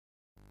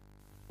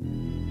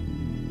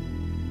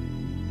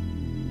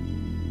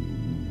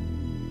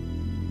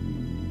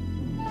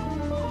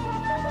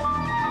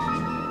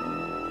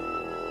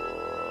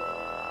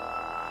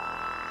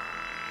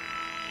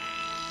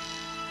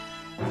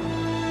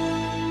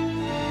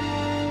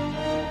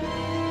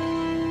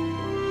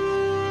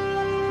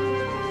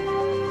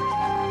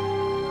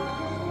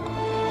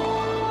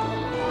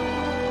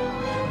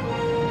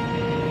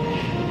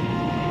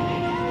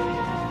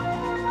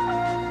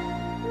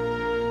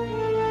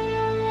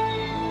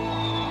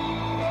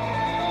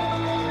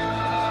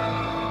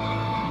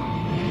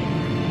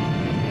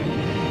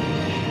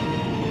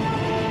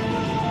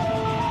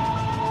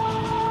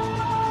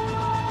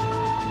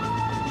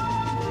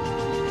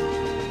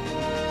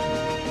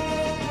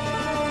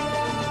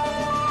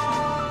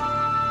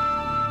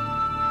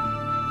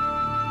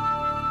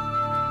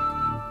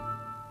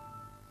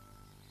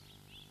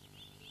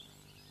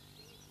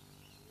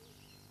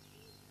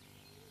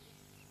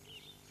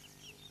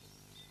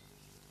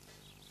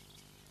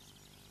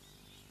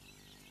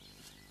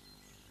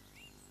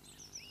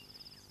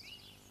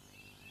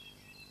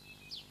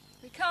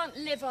can't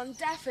live on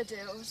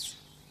daffodils.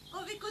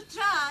 Oh, we could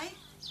try.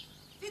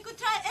 We could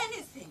try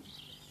anything.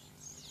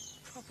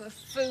 Proper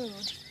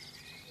food.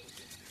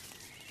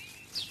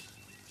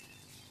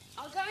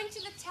 I'll go into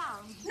the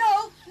town.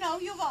 No,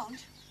 you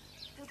won't.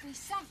 There'll be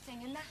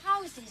something in the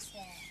houses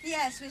there.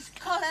 Yes, with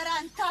cholera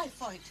and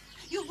typhoid.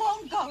 You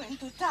won't go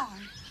into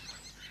town.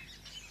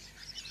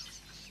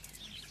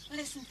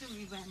 Listen to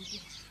me,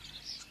 Wendy.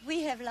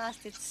 We have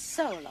lasted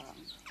so long.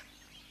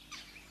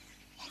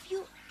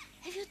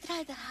 Have you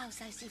tried the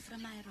house I see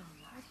from my room?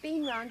 I've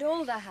been round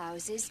all the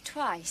houses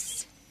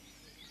twice.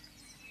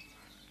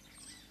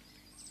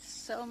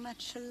 So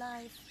much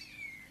alive.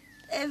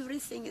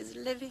 Everything is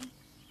living.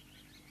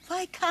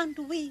 Why can't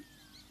we?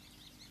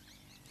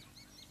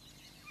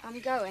 I'm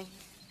going.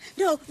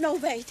 No,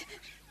 wait.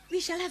 We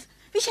shall have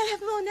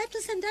more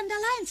nettles and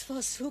dandelions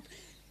for soup.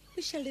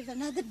 We shall live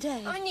another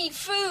day. I need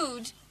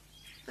food.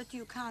 But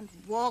you can't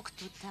walk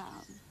to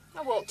town.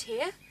 I walked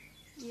here.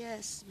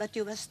 Yes, but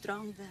you were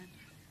strong then.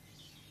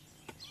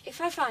 If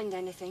I find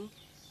anything,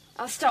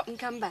 I'll stop and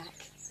come back.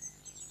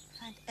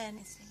 Find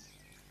anything.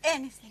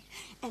 Anything.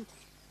 And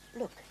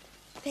look,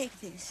 take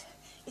this.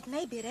 It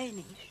may be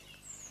raining.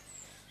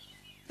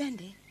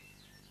 Wendy,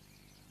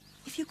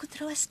 if you could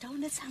throw a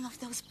stone at some of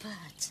those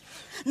birds.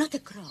 Not a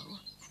crow,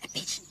 a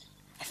pigeon,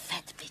 a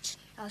fat pigeon.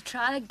 I'll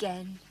try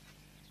again.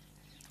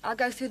 I'll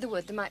go through the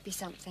wood. There might be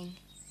something.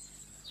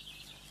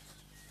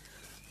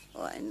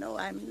 Oh, I know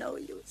I'm no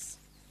use.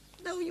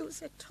 No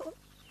use at all.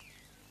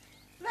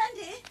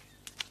 Wendy,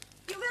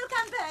 you will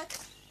come back.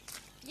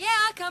 Yeah,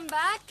 I'll come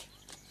back.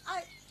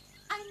 I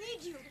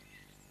need you.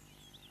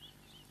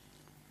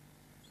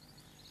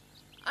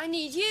 I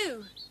need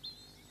you.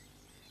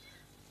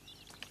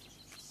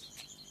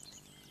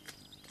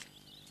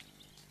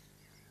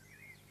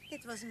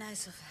 It was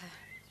nice of her.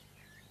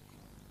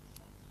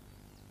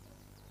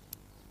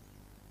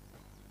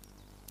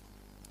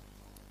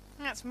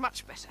 That's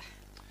much better.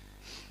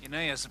 You know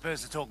you're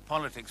supposed to talk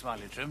politics while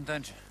you trim,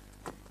 don't you?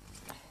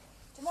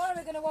 Tomorrow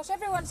we're going to wash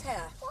everyone's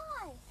hair.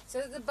 Why?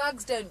 So that the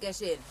bugs don't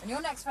get in. And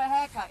you're next for a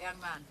haircut, young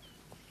man.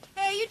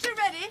 Hey, you two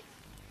ready?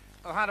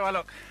 Oh, how do I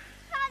look?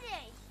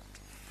 Funny.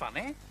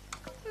 Funny?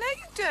 No,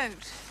 you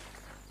don't.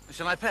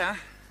 Shall I pair?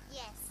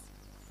 Yes.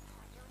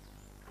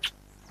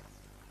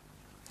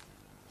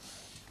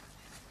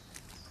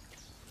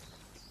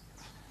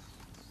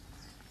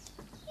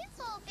 You've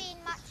all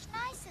been much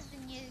nicer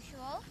than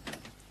usual.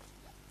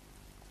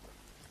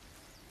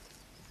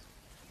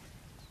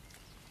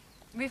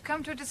 We've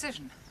come to a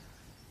decision.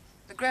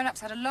 The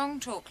grown-ups had a long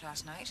talk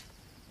last night.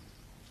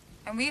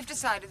 And we've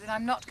decided that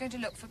I'm not going to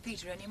look for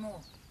Peter anymore.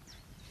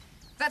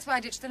 That's why I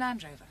ditched the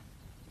Land Rover.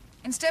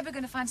 Instead, we're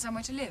going to find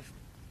somewhere to live.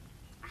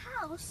 A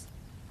house?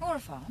 Or a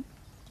farm.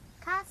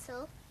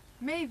 Castle?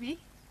 Maybe.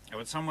 Oh,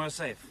 it's somewhere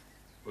safe,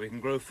 where we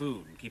can grow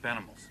food and keep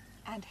animals.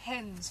 And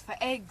hens for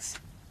eggs.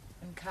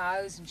 And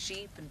cows and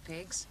sheep and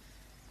pigs.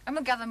 And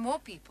we'll gather more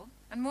people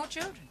and more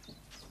children.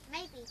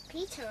 Maybe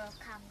Peter will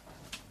come.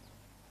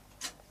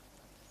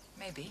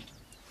 Maybe.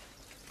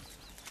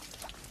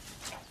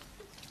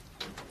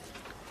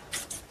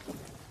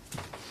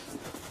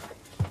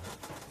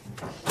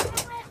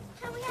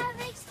 Can we have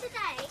eggs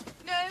today?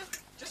 No,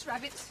 just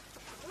rabbits.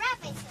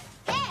 Rabbits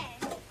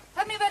again?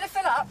 Haven't we better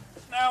fill up?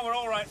 No, we're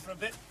all right for a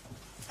bit.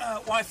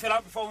 Why fill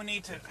up before we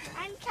need to?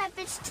 And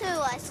cabbage too,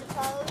 I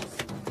suppose.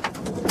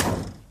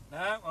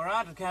 No, we're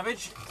out of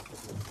cabbage.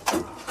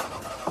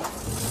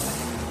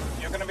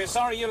 You're going to be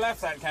sorry you left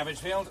that cabbage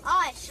field.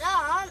 I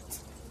shan't.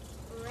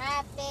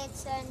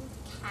 Rabbits and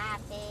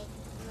cabbage.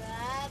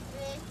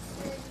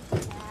 Rabbits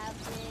and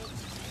cabbage.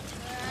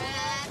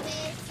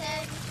 Rabbits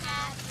and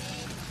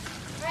cabbage.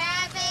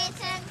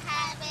 Rabbits and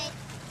cabbage.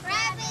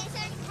 Rabbits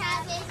and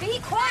cabbage. Be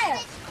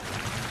quiet!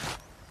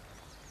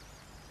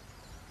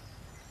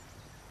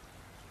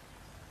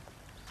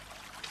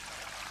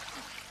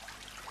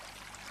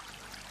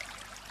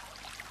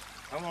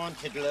 Come on,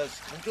 tiddlers.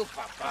 Come to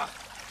Papa.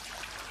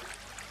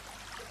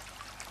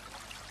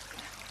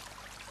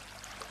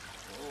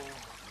 Oh,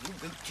 you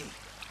booty.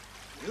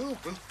 You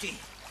booty.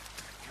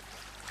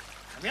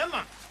 Come here,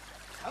 man.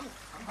 Come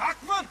back,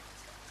 man.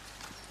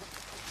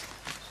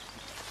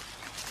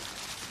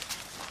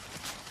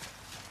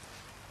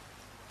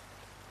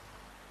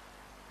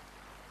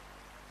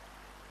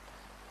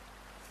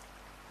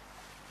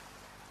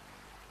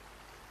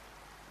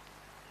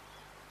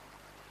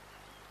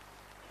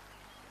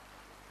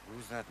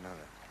 Who's that, Nora?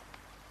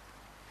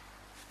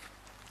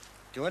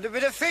 Do you want a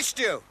bit of fish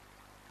stew?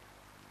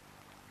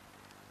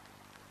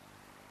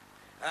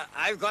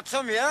 I've got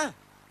some, yeah?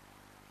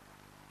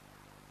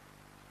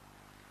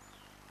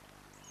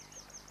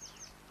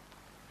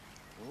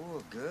 Oh,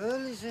 a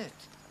girl, is it?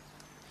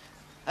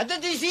 Had the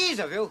disease,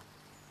 have you?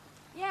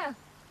 Yeah.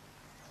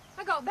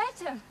 I got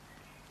better.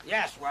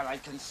 Yes, well, I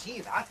can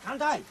see that,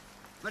 can't I?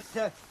 But,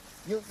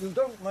 you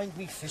don't mind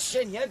me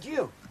fishing, yeah, do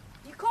you?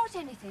 You caught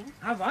anything?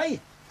 Have I?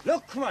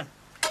 Look, come on.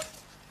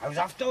 I was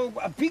after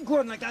a big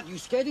one like that. You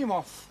scared him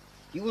off.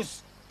 He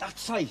was that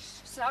size.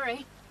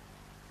 Sorry.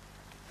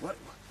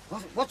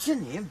 What's your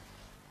name?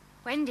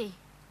 Wendy.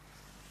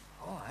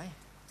 Oh, aye.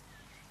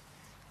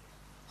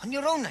 On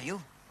your own, are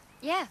you?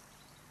 Yeah,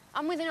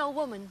 I'm with an old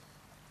woman.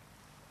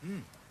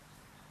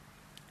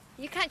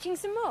 You catching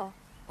some more?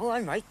 Oh,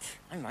 I might.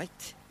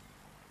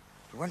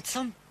 You want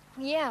some?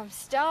 Yeah, I'm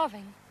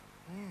starving.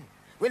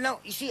 Well, now,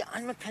 you see,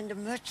 I'm a kind of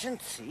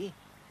merchant, see?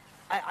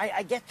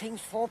 I get things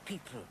for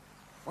people,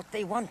 what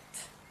they want.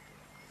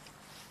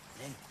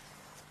 Then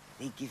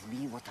they give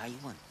me what I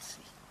want,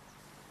 see?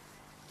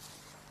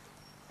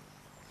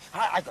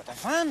 I got a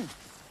fan.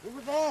 You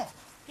were there.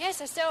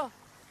 Yes, I saw.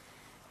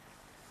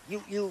 You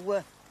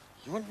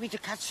want me to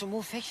catch some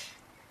more fish?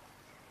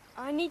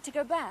 I need to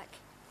go back.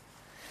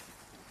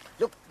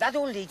 Look, that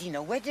old lady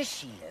now, where does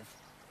she live?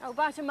 Oh,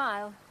 about a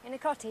mile, in a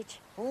cottage.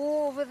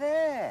 Oh, over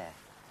there.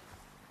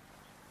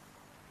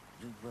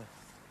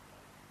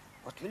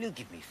 What will you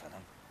give me for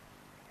them?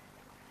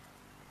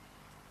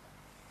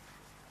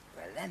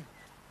 Well, then.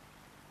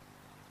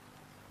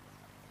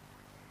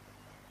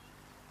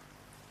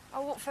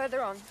 I'll walk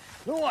further on.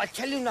 No, I'll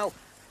tell you now.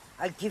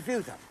 I'll give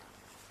you them.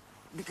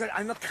 Because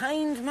I'm a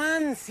kind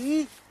man,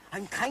 see?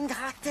 I'm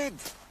kind-hearted.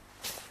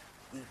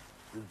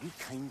 We'll be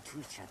kind to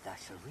each other,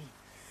 shall we?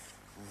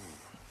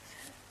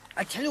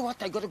 I'll tell you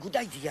what, I got a good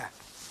idea.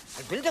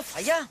 I'll build a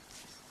fire,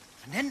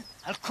 and then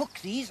I'll cook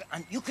these,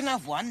 and you can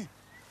have one,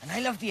 and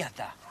I'll have the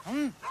other.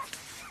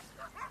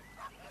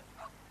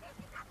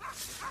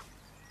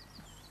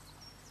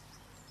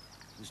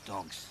 Those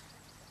dogs,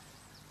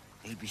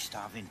 they'll be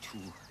starving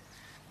too.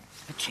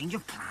 A change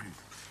of plan.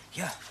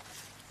 Here,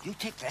 you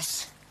take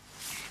this,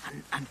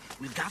 and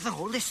we'll gather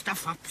all this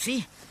stuff up,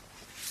 see?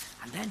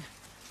 And then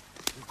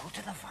we'll go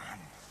to the van.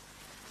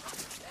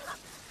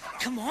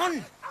 Come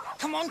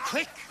on,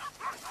 quick.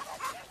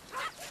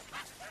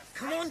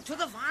 Come on to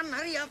the van,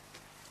 hurry up.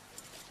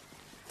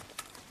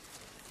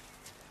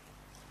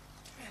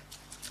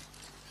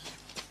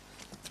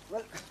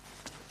 Well,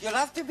 you'll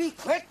have to be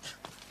quick.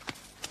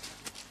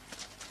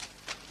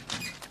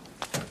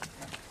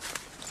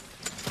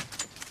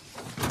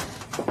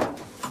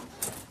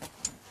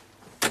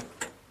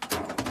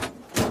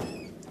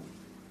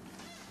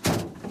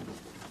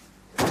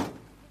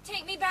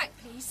 Take me back,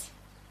 please.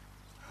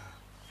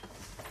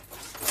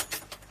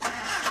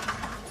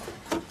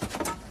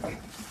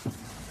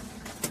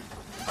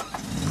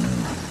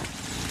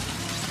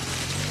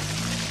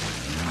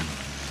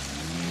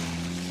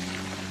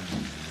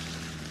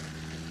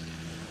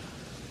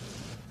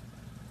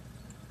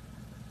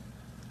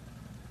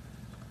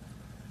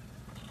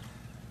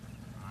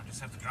 I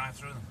just have to drive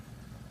through them.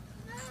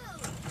 No.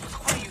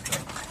 What are you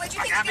doing? Where do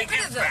you think you get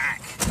rid of them?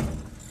 back.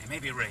 They may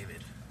be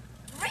rabid.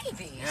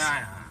 Rabies?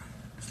 Yeah.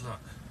 Just look.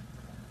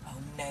 Oh,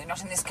 no,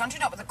 not in this country,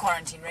 not with the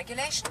quarantine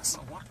regulations.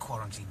 Well, what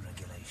quarantine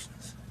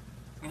regulations?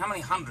 I mean, how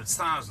many hundreds,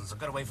 thousands have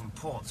got away from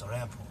ports or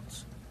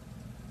airports?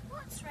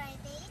 What's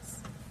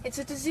rabies? It's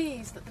a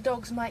disease that the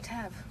dogs might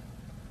have.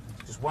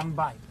 Just one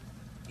bite.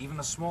 Even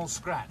a small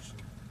scratch.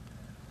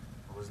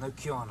 Well, there's no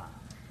cure now.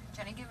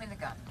 Johnny, give me the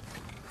gun.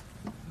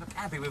 Look,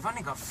 Abby, we've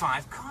only got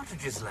 5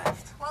 cartridges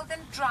left. Well, then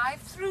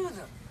drive through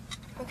them.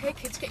 Okay,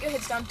 kids, get your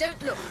heads down.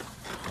 Don't look.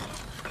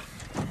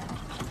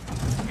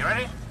 You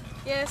ready?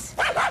 Yes.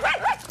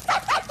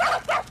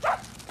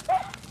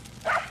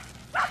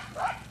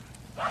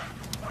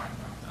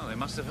 Oh, they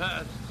must have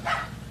heard.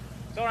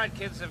 It's all right,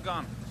 kids, they've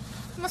gone.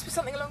 There must be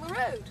something along the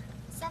road.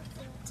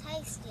 Something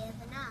tastier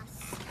than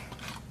us.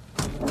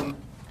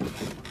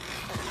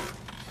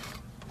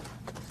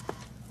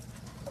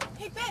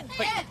 Hey, Ben.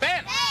 Wait,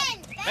 Ben!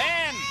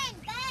 Ben!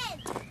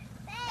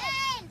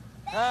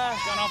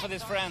 He's gone off with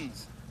his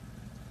friends.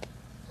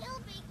 He'll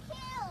be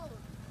killed.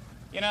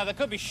 You know, there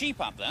could be sheep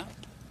up there.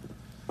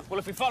 Well,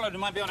 if we followed, we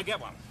might be able to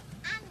get one.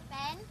 And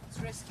Ben? It's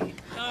risky.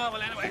 Oh,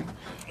 well, anyway,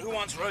 who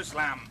wants roast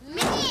lamb?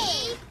 Me?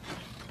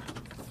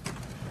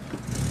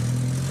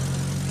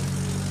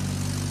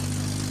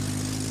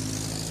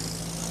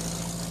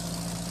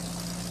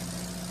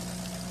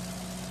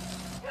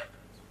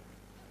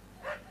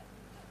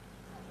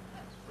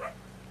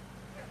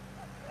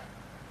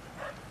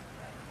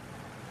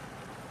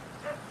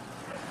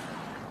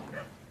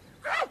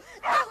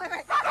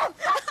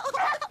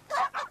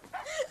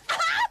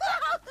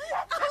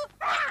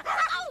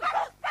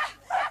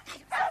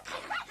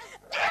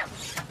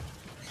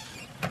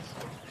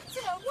 It's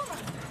an old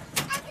woman.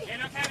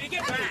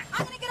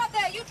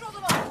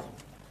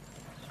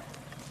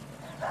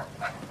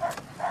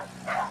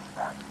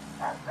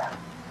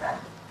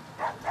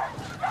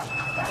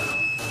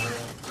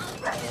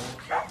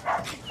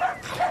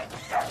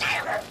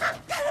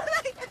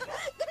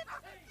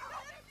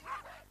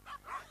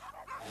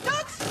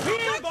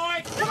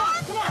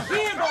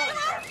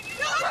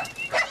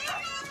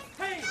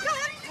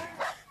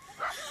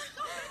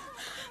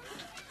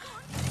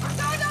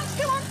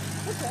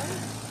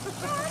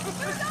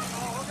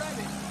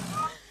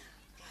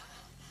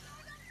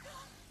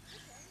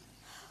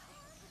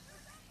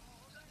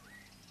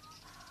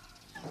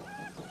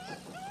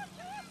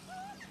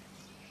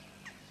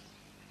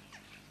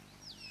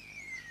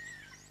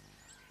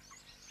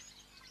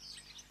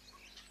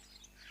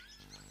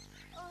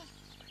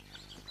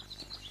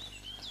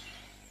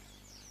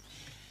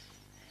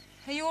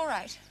 Are you all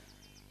right?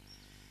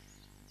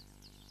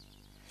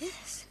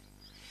 Yes.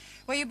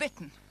 Were you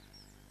bitten?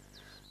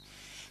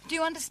 Do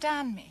you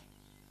understand me?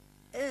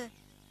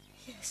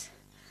 Yes.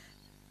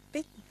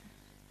 Bitten.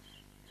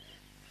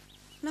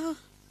 No,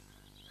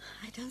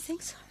 I don't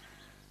think so.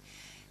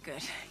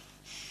 Good.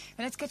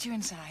 Well, let's get you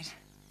inside.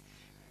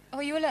 Oh,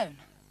 are you alone?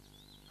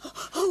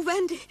 Oh,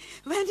 Wendy,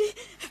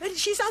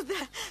 she's out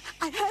there.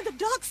 I heard the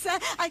dogs.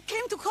 I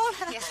came to call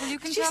her. Yes, well, you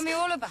can tell me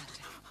all about it.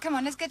 Come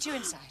on, let's get you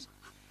inside.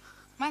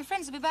 My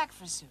friends will be back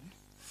for us soon.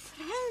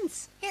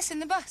 Friends? Yes, in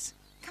the bus.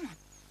 Come on.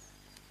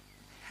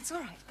 That's all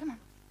right. Come on.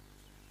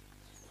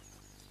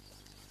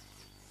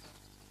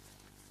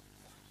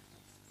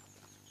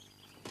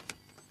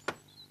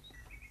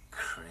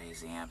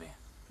 Crazy, Abby.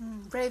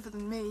 Braver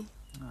than me.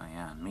 Oh,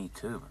 yeah, and me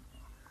too,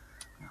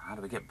 but how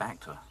do we get back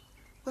to her?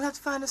 We'll have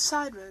to find a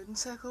side road and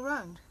circle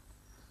round.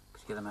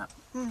 Could you get a map?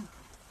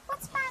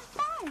 What's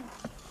Ben?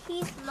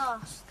 He's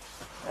lost.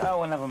 Oh,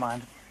 well, never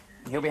mind.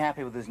 He'll be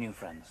happy with his new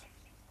friends.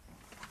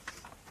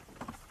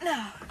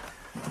 Now.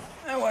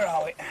 Where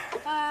are we?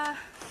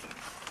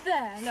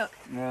 There, look.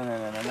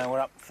 No, we're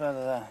up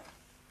further there.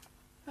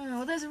 Oh,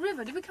 well, there's a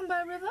river. Did we come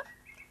by a river?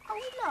 Are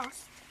we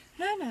lost?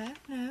 No.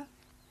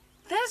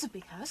 There's a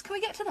big house. Can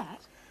we get to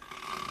that?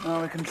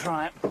 Oh, we can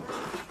try it.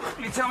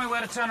 Will you tell me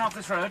where to turn off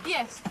this road?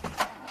 Yes.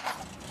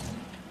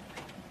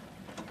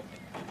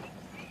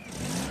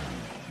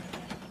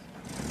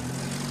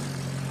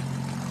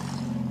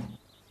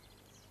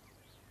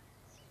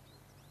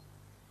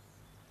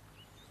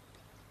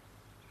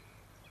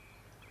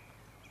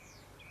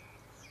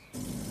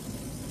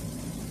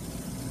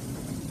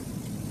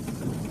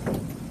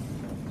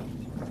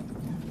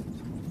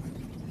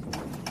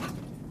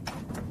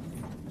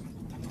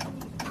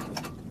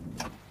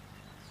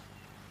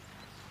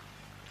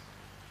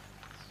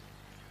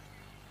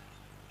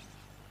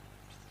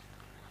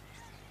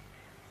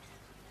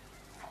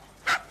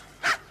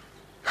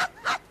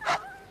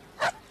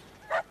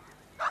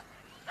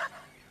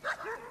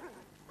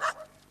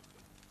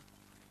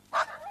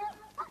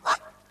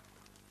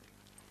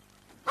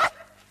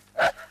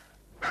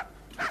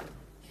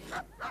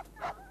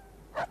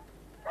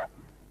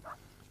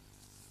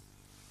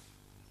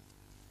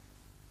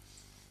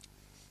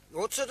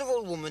 What sort of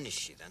old woman is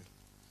she, then?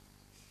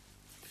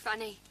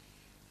 Funny.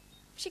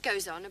 She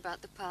goes on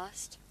about the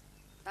past,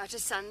 about her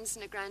sons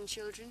and her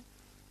grandchildren,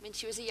 when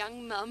she was a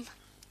young mum.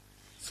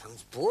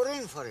 Sounds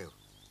boring for you.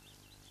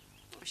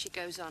 Well, she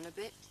goes on a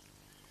bit.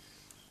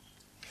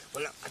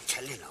 Well, I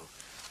tell you now,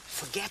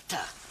 forget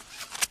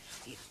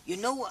her. You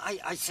know,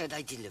 I said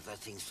I deliver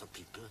things for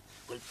people.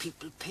 Well,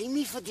 people pay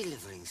me for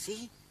delivering,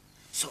 see?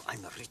 So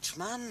I'm a rich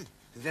man,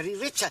 very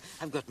rich.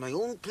 I've got my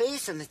own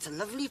place, and it's a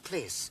lovely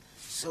place.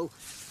 So,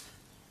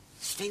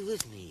 stay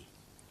with me.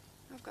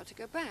 I've got to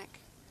go back.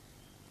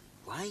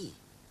 Why?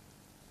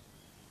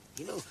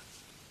 You know,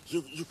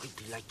 you could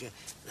be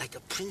like a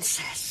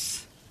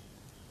princess.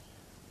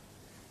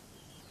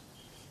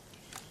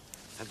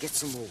 I'll get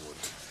some more wood.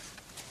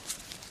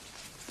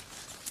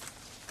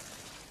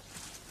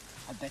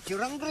 I bet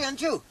you're hungry,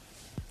 aren't you?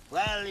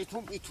 Well, it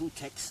won't be two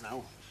texts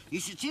now.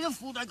 You should see the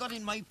food I got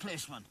in my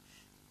place, man.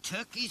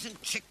 Turkeys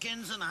and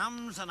chickens and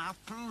hams and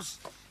apples.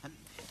 And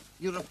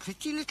you're a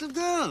pretty little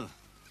girl.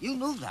 You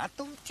know that,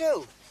 don't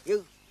you?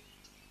 You...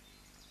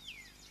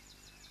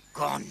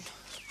 Gone.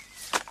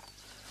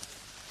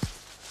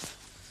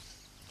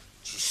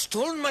 She's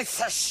stolen my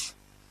fish.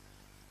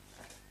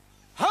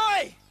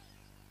 Hi!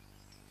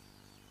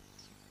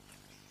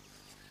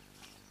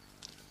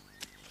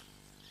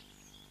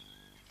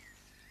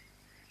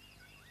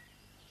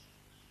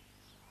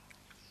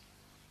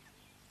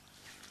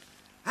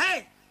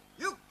 Hey!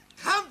 You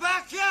come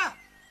back here!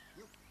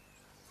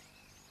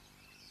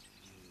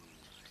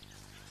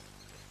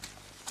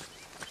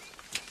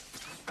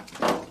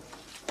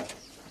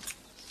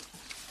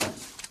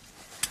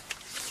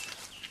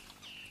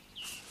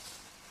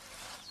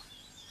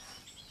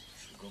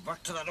 Go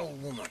back to that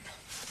old woman.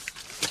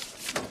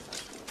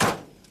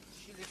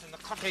 She lives in the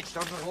cottage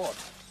down the road.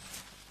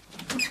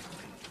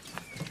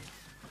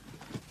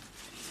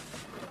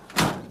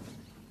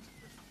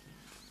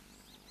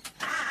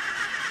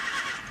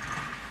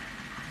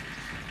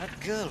 That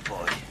girl,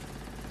 boy.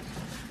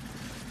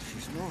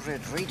 She's no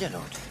Red Riding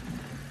Hood.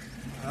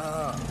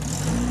 Oh.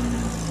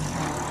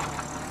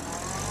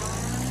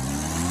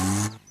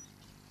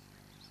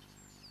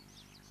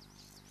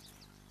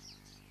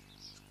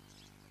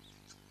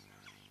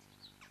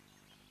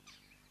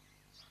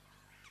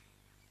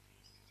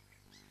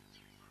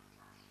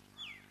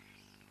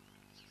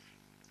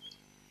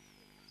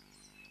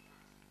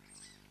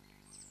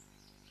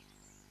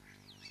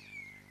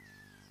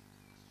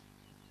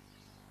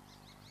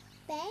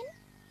 Ben?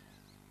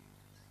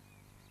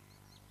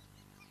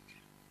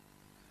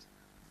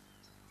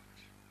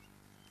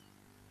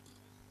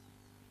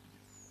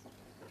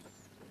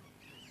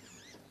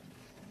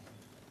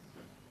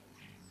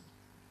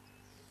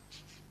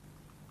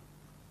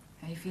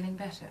 Are you feeling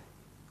better?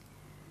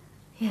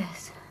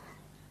 Yes,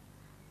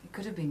 It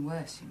could have been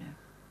worse, you know.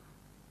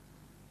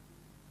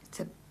 it's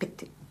a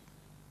pity.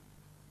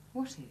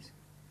 What is?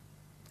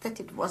 That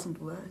it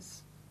wasn't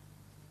worse.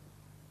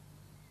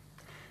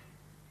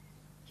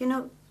 You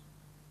know,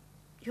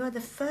 you are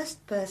the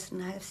first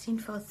person I have seen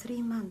for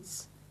 3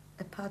 months,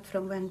 apart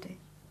from Wendy.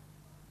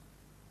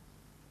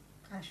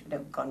 I should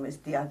have gone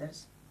with the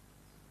others.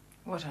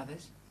 What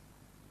others?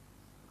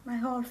 My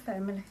whole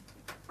family.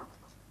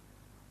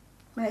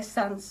 My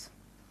sons.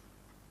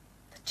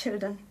 The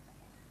children.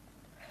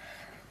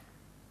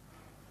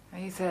 Are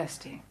you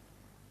thirsty?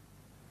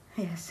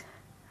 Yes.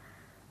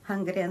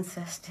 Hungry and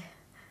thirsty.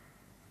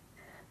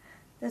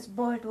 There's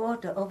boiled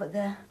water over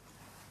there.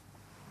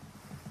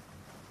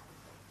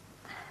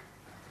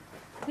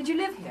 Did you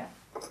live here?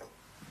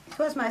 It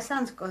was my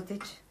son's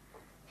cottage.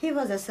 He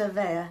was a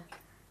surveyor.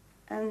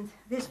 And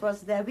this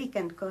was their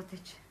weekend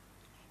cottage.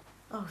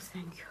 Oh,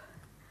 thank you.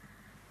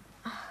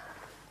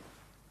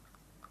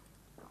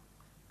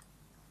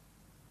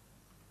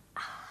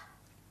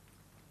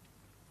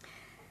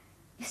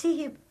 You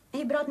see,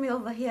 he brought me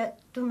over here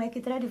to make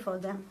it ready for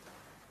them.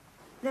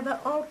 They were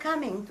all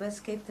coming to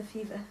escape the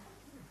fever.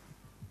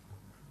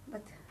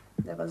 But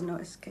there was no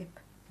escape.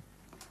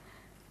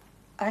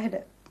 I had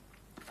a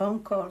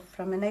phone call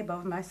from a neighbor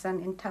of my son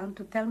in town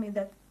to tell me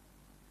that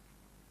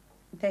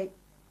they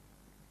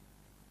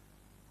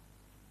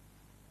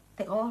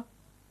all...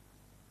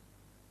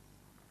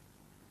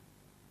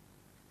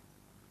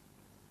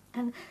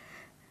 And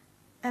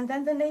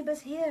then the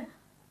neighbors here.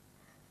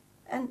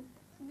 And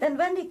then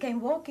Wendy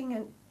came walking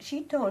and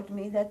she told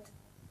me that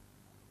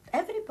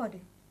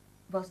everybody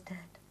was dead.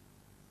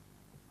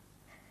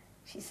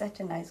 She's such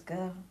a nice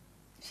girl.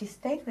 She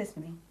stayed with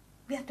me.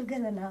 We are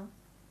together now.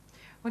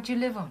 What do you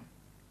live on?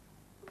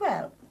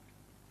 Well,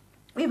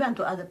 we went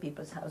to other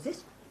people's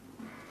houses.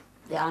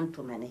 There aren't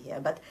too many here,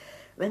 but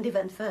Wendy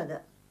went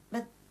further.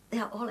 But they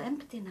are all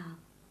empty now.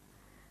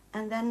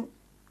 And then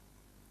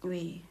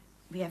we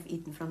have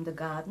eaten from the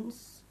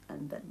gardens,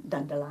 and the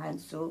dandelion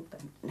soup,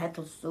 and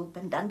nettle soup,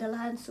 and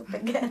dandelion soup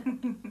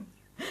again.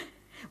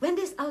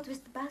 Wendy's out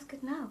with the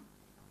basket now.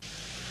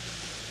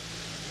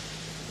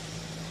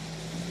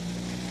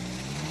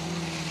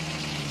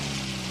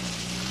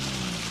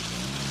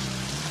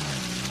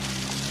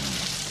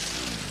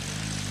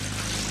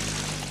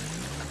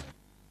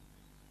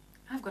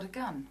 I've got a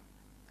gun.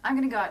 I'm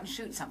going to go out and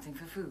shoot something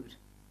for food.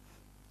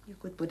 You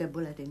could put a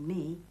bullet in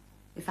me,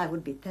 if I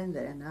would be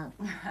tender enough.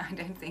 I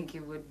don't think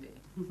you would be.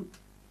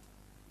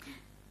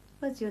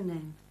 What's your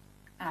name?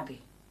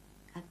 Abby.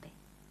 Abby.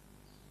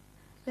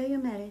 Were you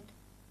married?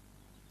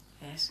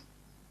 Yes.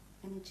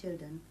 Any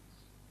children?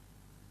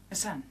 A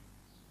son.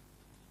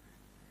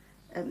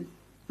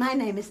 My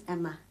name is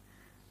Emma.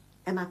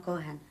 Emma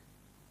Cohen.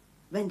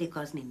 Wendy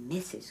calls me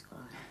Mrs.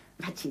 Cohen,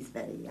 but she's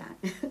very young.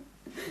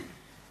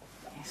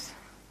 Yes.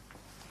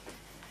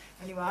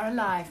 Well, you are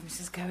alive,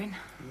 Mrs. Cohen.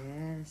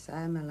 Yes,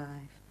 I'm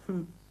alive.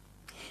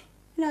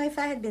 You know, if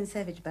I had been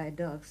savaged by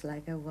dogs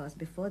like I was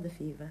before the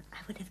fever, I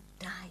would have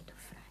died of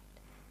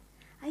fright.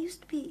 I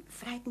used to be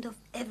frightened of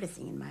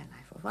everything in my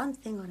life, of one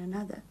thing or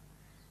another.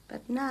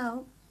 But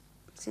now,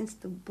 since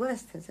the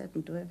worst has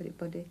happened to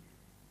everybody,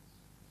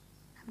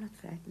 I'm not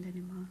frightened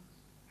anymore.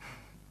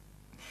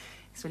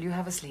 So will you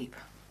have a sleep?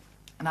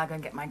 And I'll go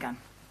and get my gun.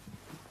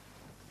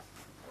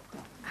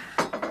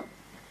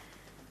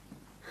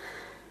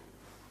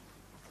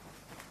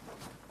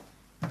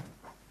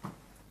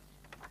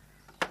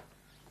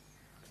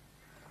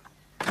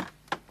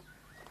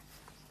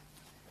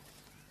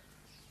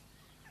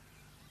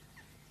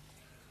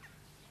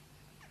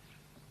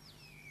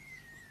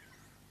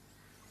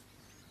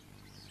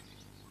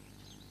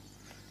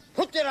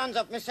 Put your hands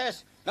up,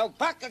 missus. Now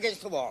back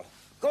against the wall.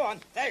 Go on,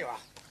 there you are.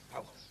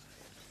 Now,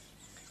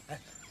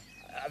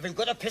 have you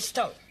got a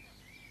pistol?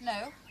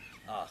 No.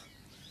 Ah.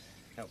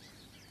 Now,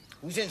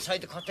 who's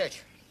inside the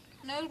cottage?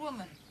 An old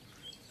woman.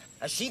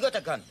 Has she got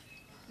a gun?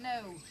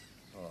 No.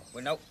 Oh,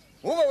 well, now,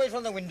 move away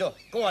from the window.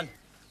 Go on.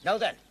 Now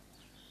then.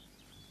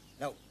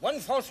 Now, one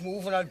false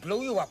move and I'll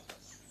blow you up.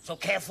 So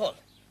careful.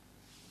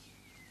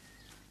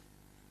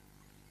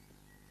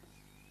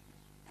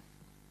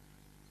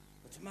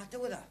 What's the matter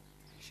with her?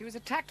 She was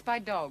attacked by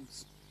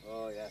dogs.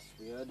 Oh, yes,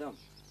 we heard them.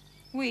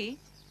 We?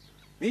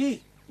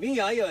 Me,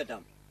 I heard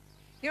them.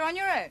 You're on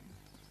your own?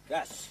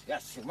 Yes,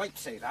 you might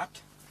say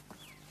that.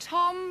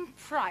 Tom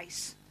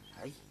Price.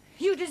 Aye?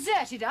 You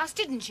deserted us,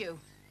 didn't you?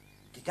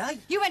 Did I?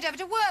 You went over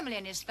to Wormley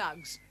and his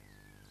thugs.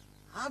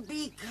 I'll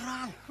be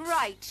grand.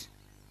 Right.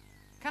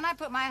 Can I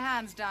put my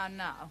hands down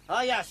now?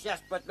 Ah, yes,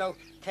 but now,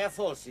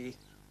 careful, see.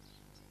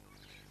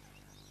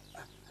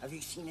 Have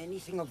you seen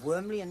anything of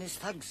Wormley and his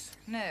thugs?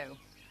 No.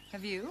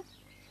 Have you?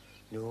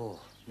 No.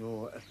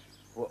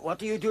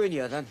 What are you doing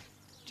here, then?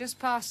 Just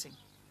passing.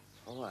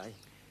 Oh, aye.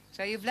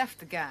 So you've left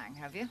the gang,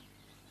 have you?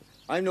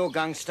 I'm no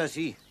gangster,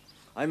 see.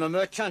 I'm a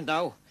merchant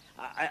now.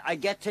 I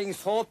get things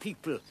for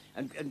people,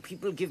 and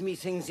people give me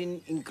things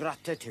in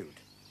gratitude.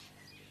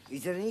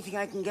 Is there anything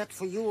I can get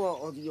for you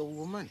or the old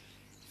woman?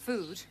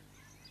 Food.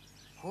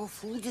 Oh,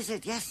 food, is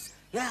it? Yes.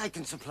 Yeah, I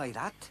can supply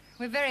that.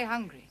 We're very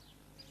hungry.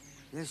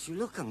 Yes, you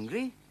look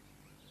hungry.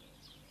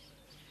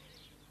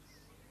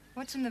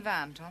 What's in the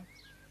van, Tom?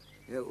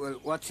 Yeah, well,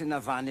 what's in the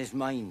van is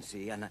mine,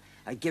 see, and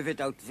I give it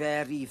out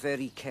very,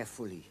 very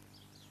carefully.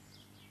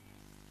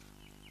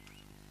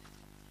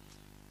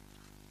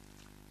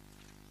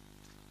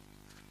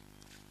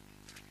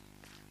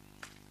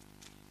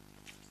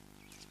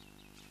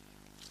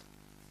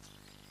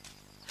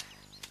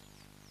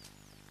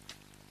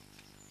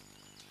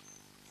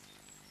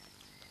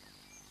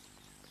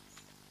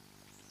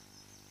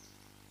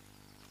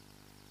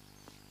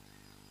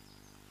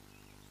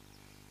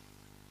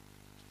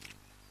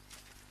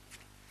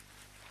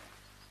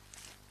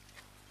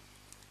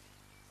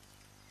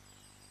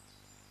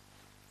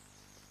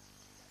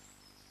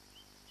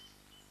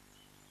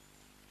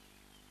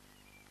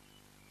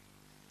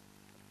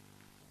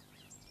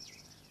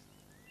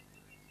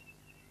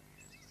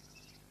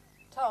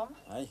 Tom?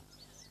 Aye?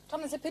 Tom,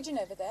 there's a pigeon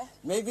over there.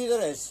 Maybe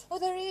there is. Oh,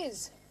 there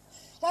is.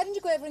 Why didn't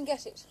you go over and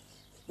get it?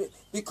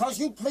 Because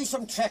you play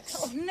some tricks.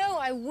 Oh, no,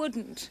 I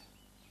wouldn't.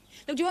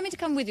 Look, do you want me to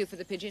come with you for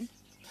the pigeon?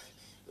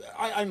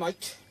 I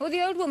might. Or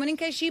the old woman, in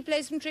case she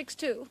plays some tricks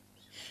too?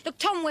 Look,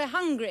 Tom, we're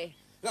hungry.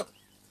 Look,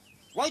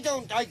 why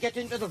don't I get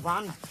into the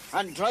van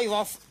and drive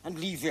off and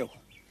leave you?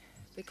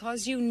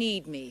 Because you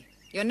need me.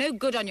 You're no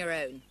good on your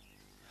own.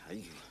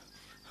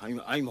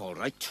 I'm all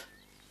right.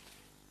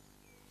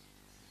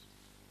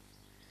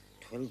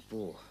 12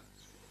 bow.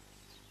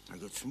 I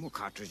got some more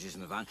cartridges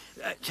in the van.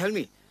 Tell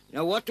me,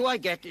 now what do I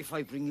get if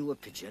I bring you a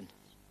pigeon?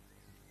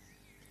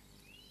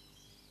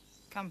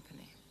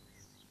 Company.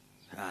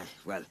 Aye,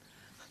 well,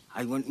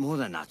 I want more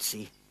than that,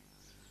 see?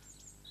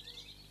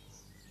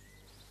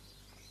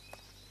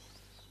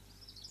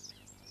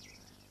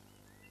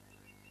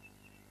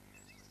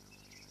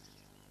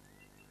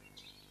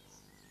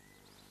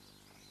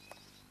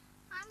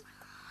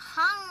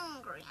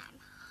 Hungry. I'm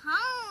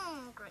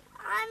hungry.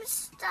 I'm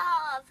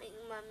starving,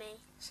 Mummy.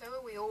 So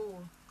are we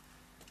all.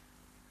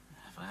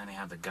 If I only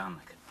had the gun,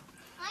 I could...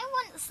 I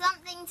want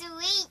something to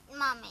eat,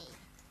 Mummy.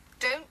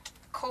 Don't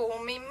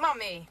call me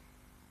Mummy.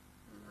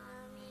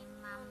 Mummy,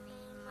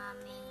 Mummy,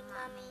 Mummy,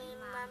 Mummy,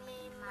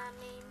 Mummy,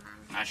 Mummy,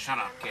 Mummy. Now, shut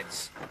up,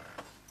 kids.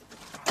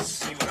 I'll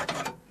see what I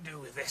can do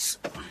with this.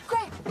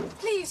 Greg,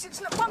 please,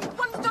 it's not...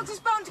 One of the dogs is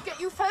bound to get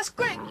you first.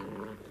 Greg!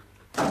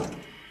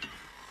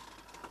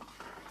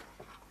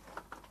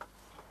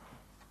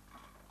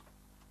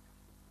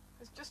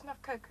 There's just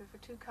enough cocoa for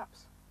 2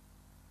 cups.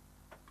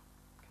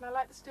 Can I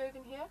light the stove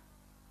in here?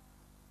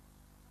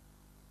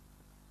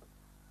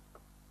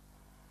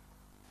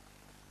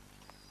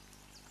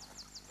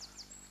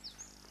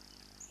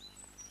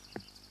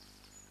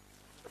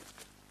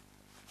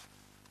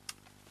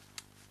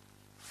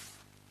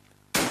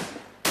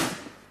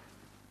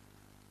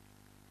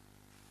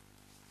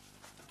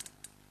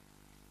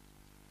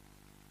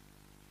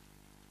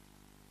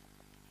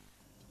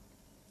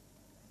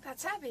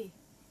 That's Abby.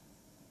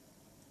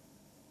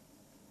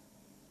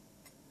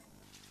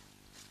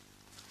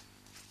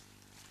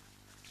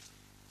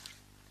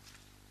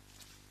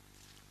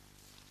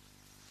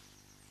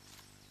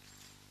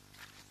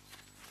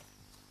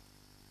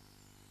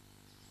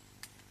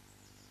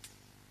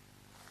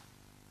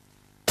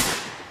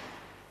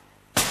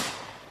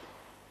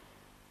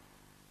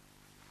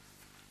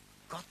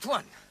 Got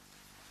one.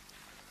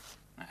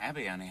 Now,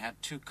 Abby only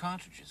had 2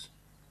 cartridges.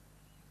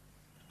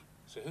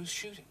 So who's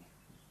shooting?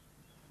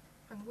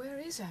 And where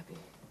is Abby?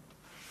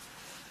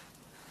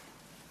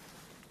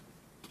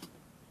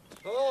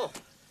 Oh,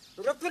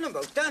 you're up and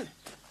about then.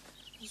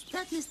 Is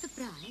that Mr.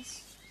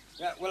 Price?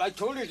 Yeah, well, I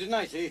told you, didn't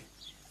I, see?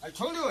 I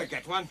told you I'd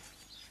get one.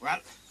 Well,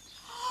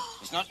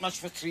 it's not much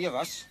for 3 of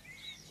us.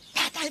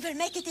 Pat, I will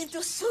make it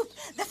into soup.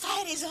 The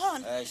fire is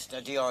on.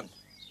 Steady on.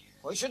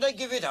 Why should I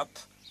give it up?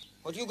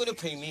 What are you going to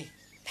pay me?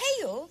 Pay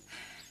you?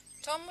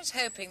 Tom was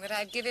hoping that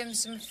I'd give him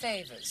some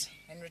favours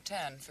in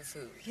return for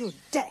food. You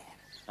dare.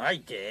 I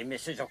dare,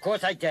 missus. Of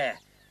course I dare.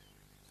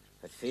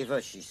 But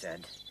favours, she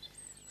said.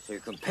 So you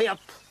can pay up,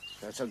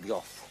 else I'll be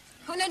off.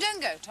 Oh, no,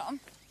 don't go, Tom.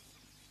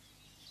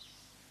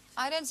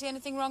 I don't see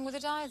anything wrong with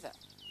it either.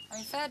 I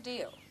mean, fair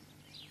deal.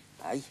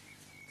 Aye?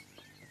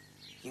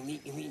 You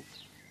mean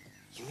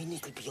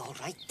it'll be all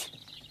right?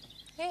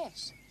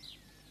 Yes.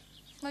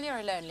 Well, you're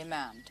a lonely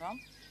man, Tom.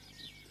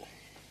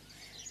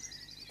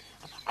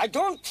 I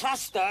don't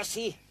trust her,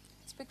 see?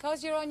 It's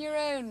because you're on your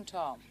own,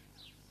 Tom.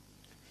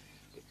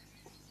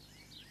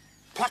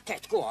 Pluck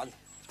it, go on.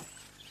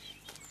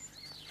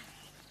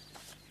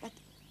 But...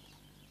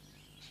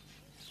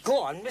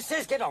 Go on,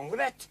 missus, get on with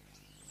it.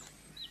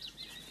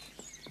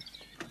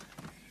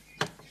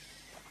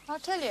 I'll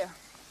tell you,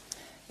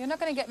 you're not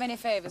going to get many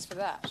favours for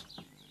that.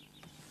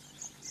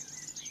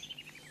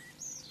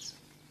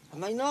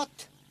 Am I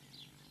not?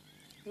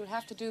 You'll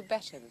have to do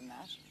better than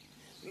that.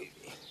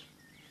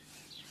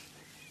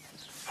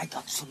 I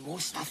got some more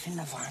stuff in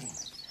the van.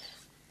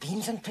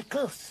 Beans and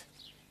pickles.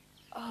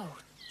 Oh,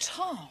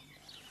 Tom,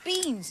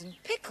 beans and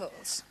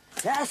pickles.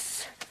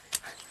 Yes.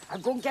 I'll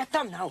go and get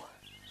them now.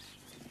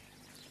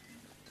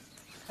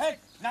 Hey,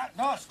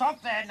 no,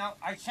 stop there now.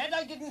 I said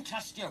I didn't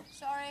trust you.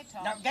 Sorry,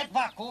 Tom. Now, get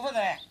back, over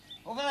there.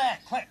 Over there,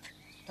 quick.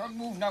 Don't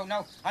move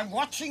now. I'm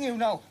watching you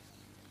now.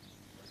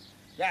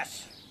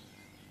 Yes.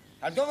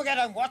 And don't forget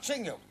I'm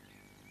watching you.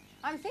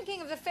 I'm thinking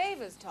of the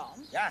favours,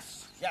 Tom.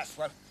 Yes,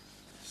 well,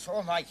 so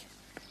am I.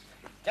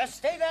 Just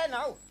stay there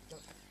now.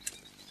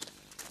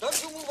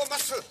 Don't you move a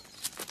muscle.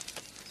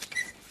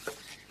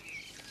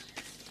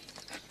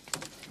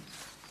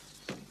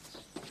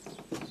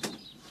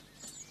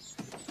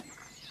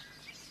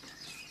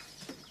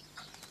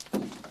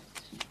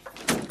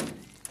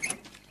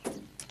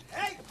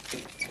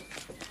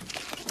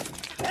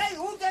 Hey,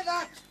 who did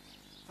that?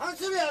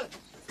 Answer me.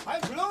 I'll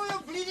blow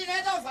your bleeding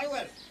head off, I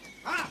will.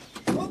 Ah,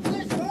 open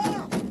this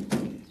door.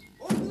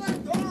 Open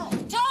that door.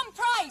 Tom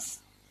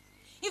Price!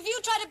 If you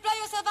try to blow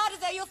yourself out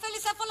of there, you'll fill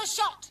yourself full of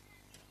shot.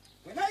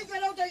 When I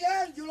get out of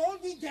here, you'll all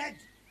be dead.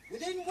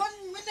 Within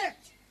 1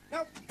 minute.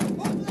 Now,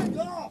 open the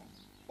door.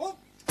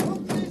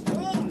 Open this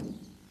door.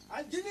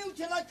 I'll give you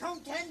till I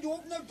count 10 to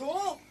open the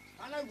door.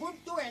 And I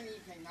won't do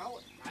anything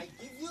now. I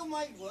give you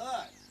my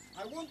word.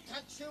 I won't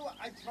touch you,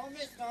 I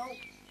promise now.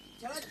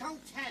 Till I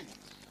count 10.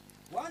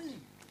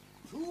 1,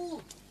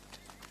 2,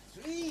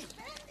 3, Wendy!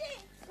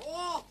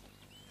 4.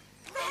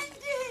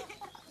 Wendy!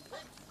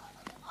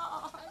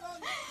 Oh.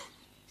 7,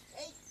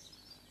 8,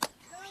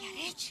 9. We are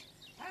rich.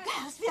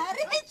 Girls, we are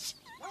rich.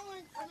 Now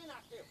I'm coming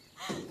after you.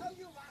 Now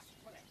you ask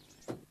for it.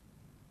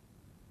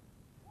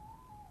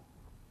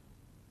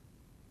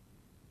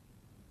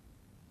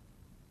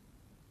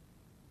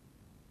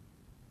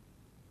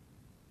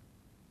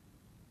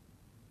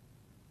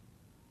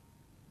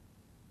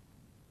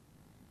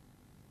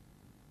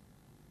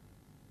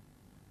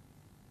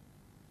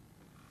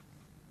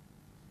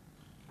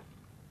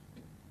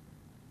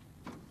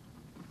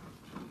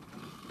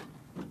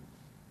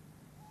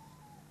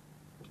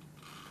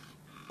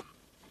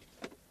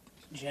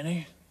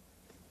 Jenny?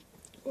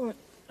 What?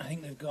 I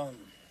think they've gone.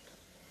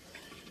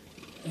 I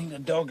think the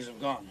dogs have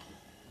gone.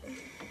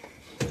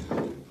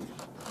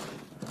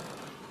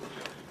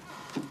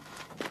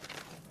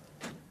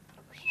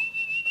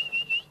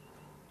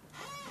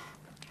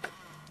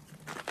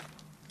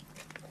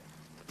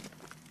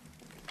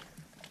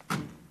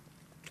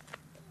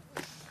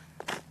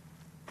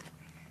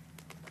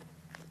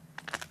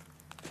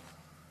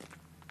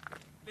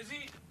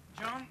 Lizzie,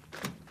 John,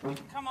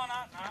 come on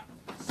out now.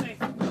 It's safe.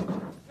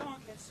 Come on,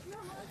 kids.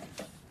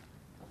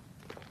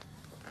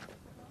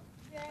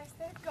 Yes,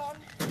 they're gone.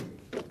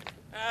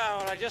 Oh,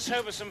 well, I just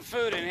hope there's some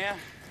food in here.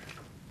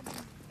 Come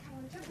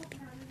on, jump up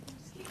now and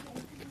just keep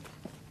going.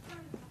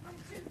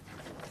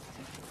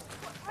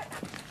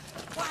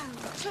 1,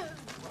 2.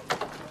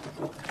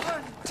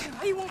 1, 2.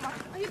 Are you warm up?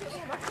 Are you a bit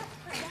warm up?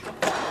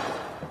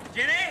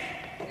 Jenny?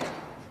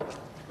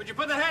 Would you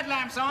put the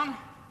headlamps on?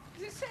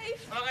 Is it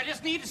safe? Look, I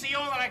just need to see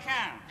all that I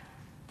can.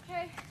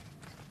 Okay.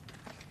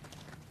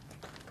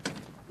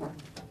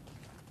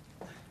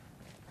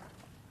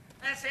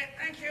 That's it,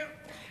 thank you.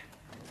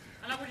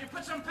 And look, would you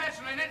put some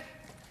petrol in it?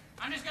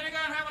 I'm just going to go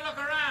and have a look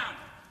around.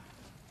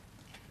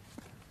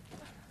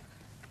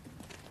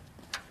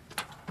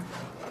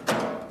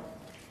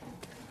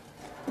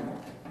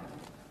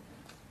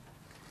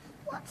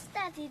 What's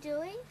Daddy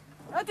doing?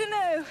 I don't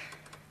know.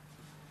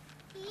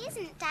 He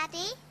isn't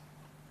Daddy,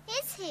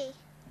 is he?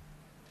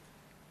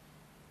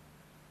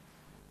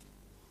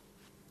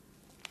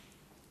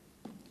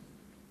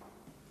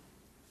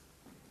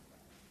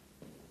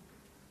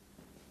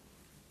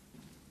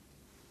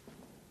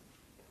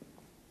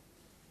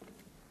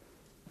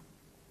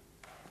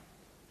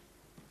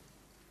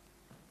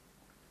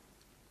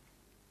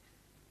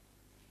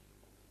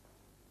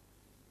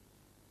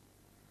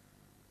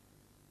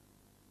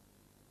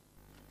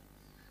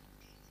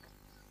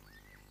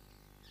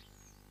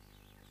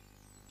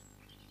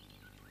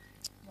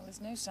 Well,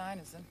 there's no sign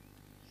of them.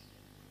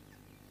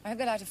 I hope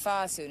they light a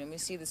fire soon and we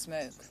see the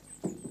smoke.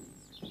 Hey,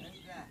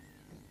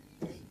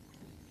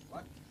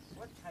 what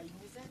time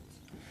is it?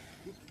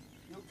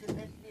 You can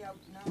let me out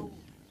now.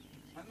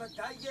 I'm a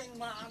dying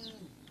man.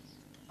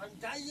 I'm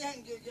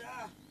dying, you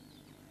hear?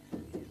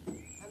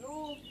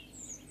 Hello?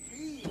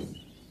 Please.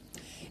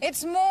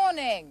 It's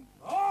morning!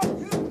 Oh,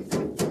 you!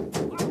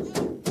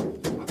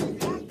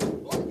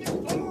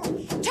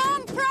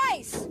 Tom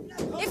Price!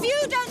 If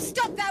you don't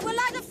stop that, we'll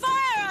light a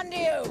fire under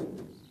you!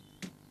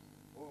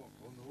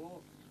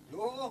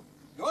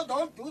 No,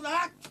 don't do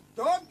that.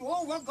 Don't,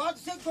 oh, for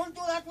God's sake, don't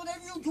do that,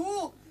 whatever you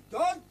do.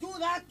 Don't do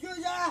that, you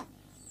hear?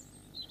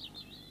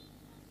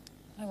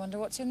 I wonder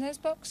what's in those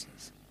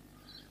boxes.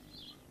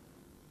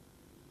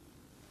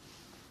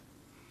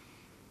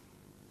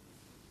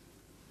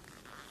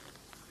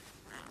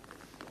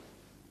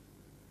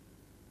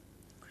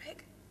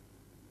 Greg?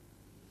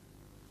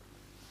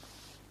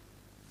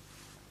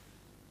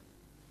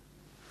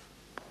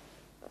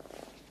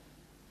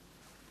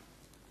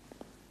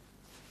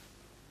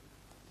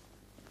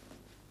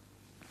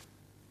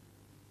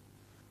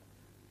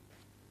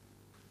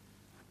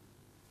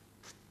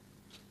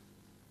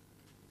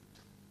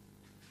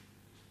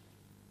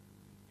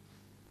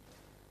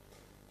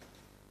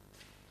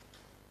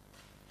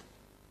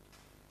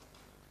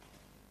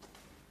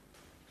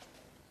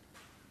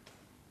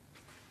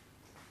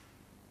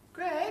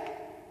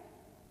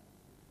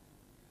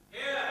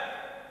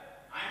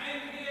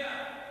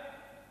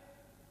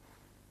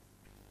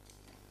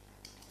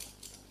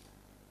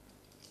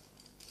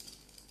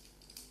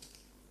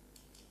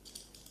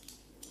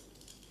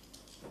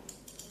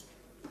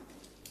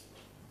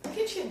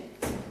 kitchen?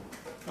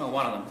 Oh,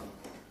 one of them.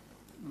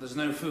 There's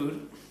no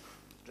food,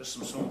 just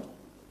some salt.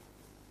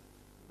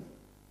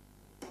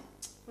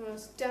 Oh,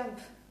 it's damp.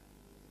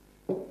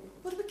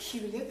 What a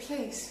peculiar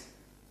place.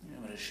 Yeah,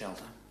 but it's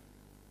shelter.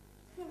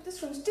 Yeah, but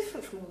this room's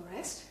different from all the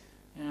rest.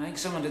 Yeah, I think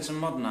someone did some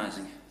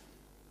modernising.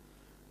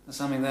 There's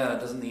something there that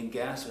doesn't need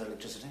gas or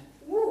electricity.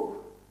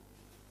 Ooh.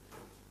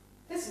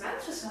 There's some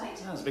anthracite.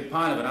 Yeah, there's a big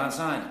pile of it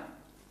outside.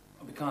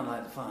 Well, we can't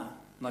light the fire.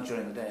 Not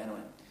during the day, anyway.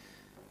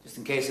 Just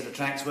in case it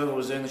attracts whoever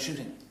was doing the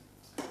shooting.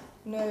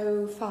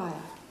 No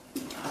fire.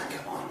 Ah,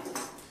 come on.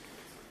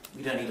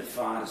 We don't need a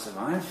fire to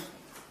survive.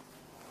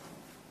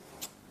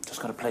 Just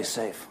got to play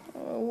safe.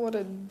 Oh, what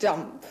a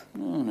dump.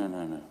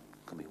 No.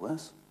 Could be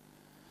worse.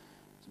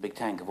 There's a big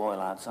tank of oil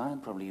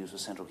outside, probably used for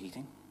central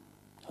heating.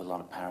 A lot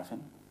of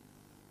paraffin.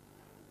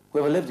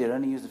 Whoever lived here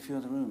only used a few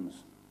of the rooms.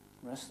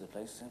 The rest of the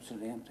place is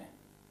absolutely empty.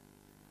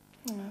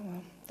 Oh,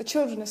 well. The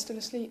children are still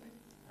asleep.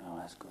 Oh,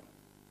 that's good.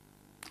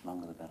 The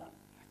longer the better.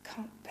 I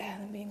can't bear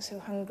them being so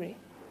hungry.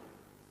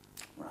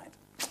 Right.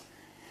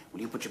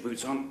 Will you put your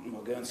boots on and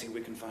we'll go and see what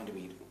we can find to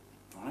eat.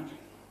 All right?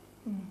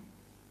 And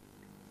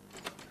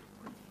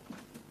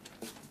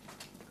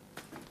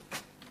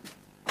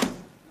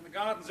the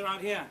gardens are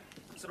out here.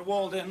 Sort of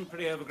walled in,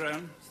 pretty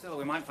overgrown. Still,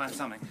 we might find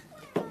something.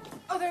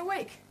 Oh, they're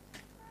awake.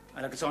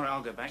 Look, it's all right,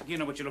 I'll go back. You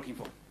know what you're looking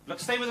for. Look,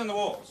 stay within the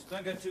walls.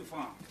 Don't go too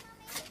far.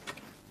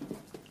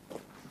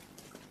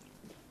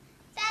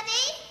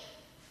 Daddy?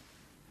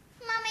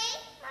 Mummy?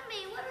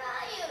 Mummy, where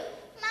are you?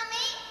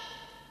 Mummy?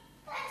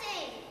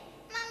 Daddy?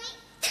 Mummy?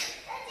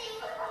 Daddy,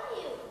 where are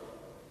you?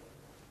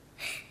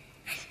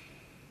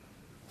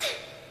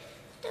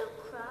 Don't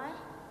cry.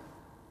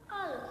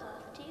 I'll look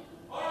after you.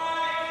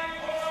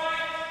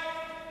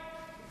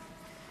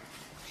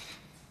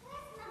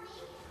 Where's Mummy?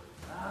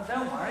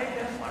 Don't worry.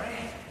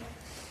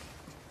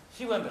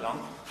 She won't be long.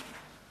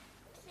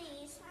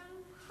 Please,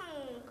 I'm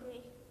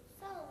hungry.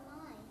 So am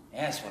I.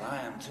 Yes, well, I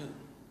am too.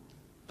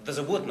 But there's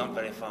a wood not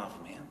very far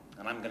from here,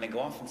 and I'm going to go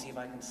off and see if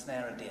I can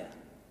snare a deer.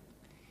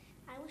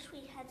 I wish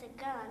we had a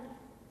gun.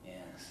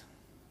 Yes.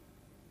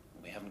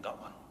 We haven't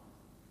got one.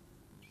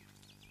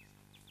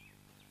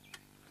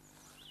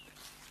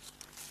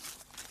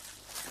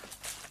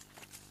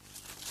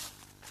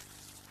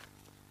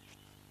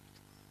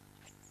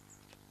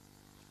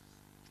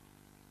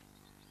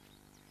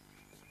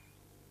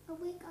 Are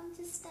we going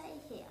to stay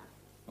here?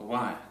 Well,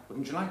 why?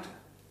 Wouldn't you like to?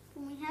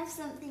 Can we have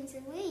something to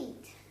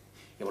eat?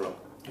 Yeah, well, look.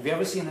 Have you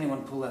ever seen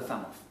anyone pull their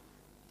thumb off?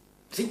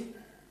 See?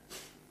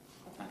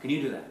 Now, can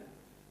you do that?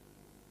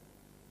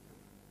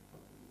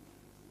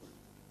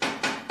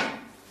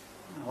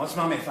 Now, what's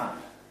Mummy found?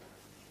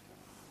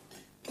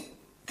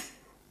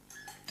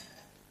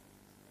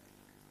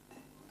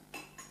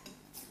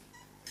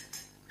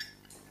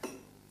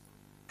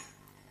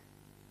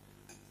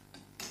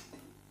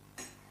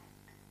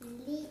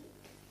 Leek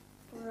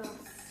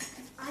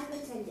broth. I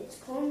pretend it's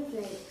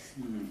cornflakes.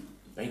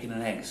 Bacon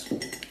and eggs.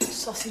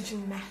 Sausage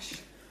and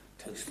mash.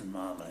 Toast and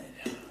marmalade.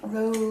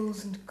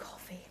 Rolls and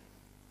coffee.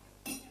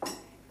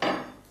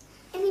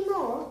 Any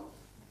more?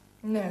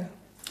 No.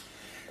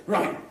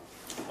 Right.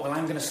 Well,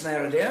 I'm going to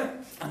snare a deer,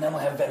 and then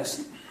we'll have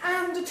venison.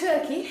 And a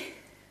turkey.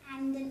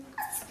 And an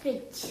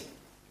ostrich.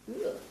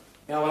 Yeah,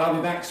 well, I'll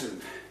be back soon.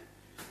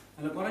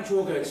 And look, why don't you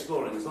all go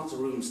exploring? There's lots of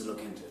rooms to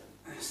look into.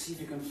 See if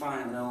you can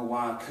find an old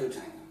wire coat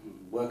hanger.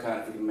 Work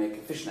out if you can make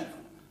a fishnet from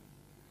it.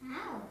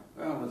 How?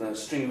 Well, with a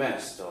string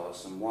vest or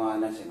some wire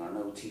netting or an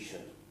old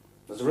T-shirt.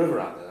 There's a river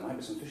out there might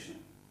be some fish in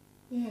it.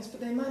 Yes, but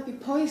they might be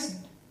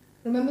poisoned.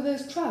 Remember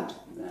those trout?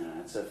 No,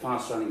 it's a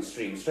fast-running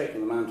stream straight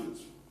from the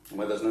mountains. And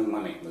where there's no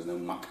money, there's no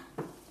muck.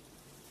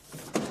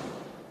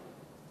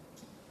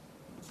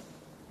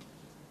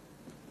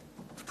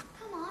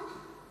 Come on.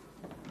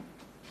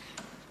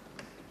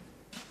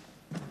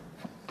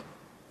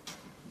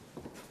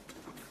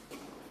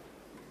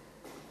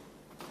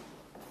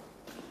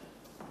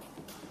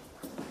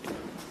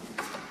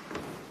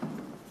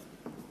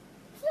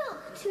 Look,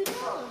 2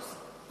 doors.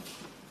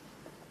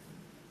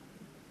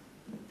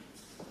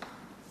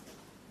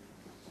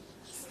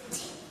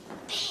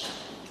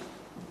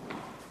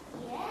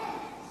 Yes.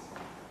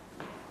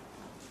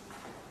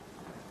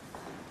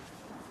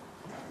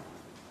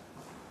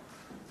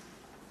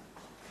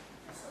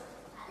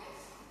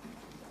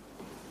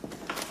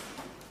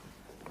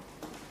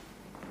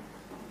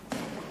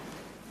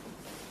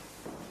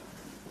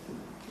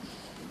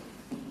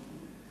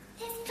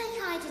 Let's play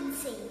hide and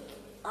seek.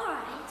 All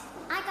right,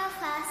 I go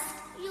first.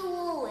 You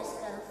always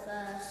go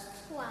first.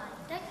 Why?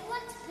 Don't you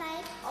want to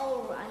play?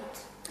 All right.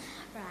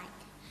 Right.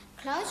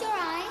 Close your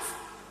eyes,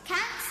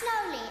 count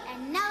slowly,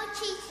 and no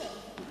cheating.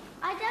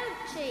 I don't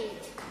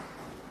cheat.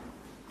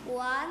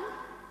 1,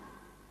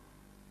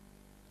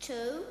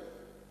 2,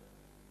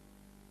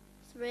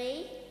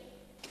 3.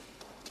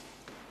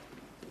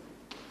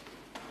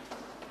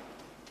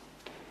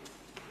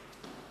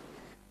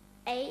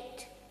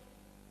 8,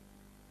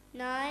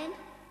 9,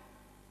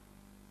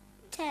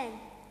 10.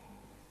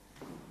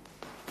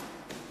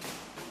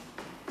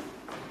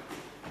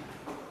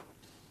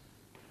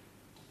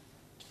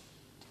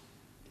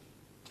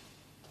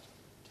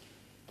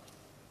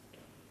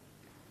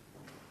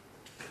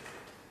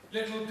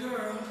 Little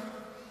girl.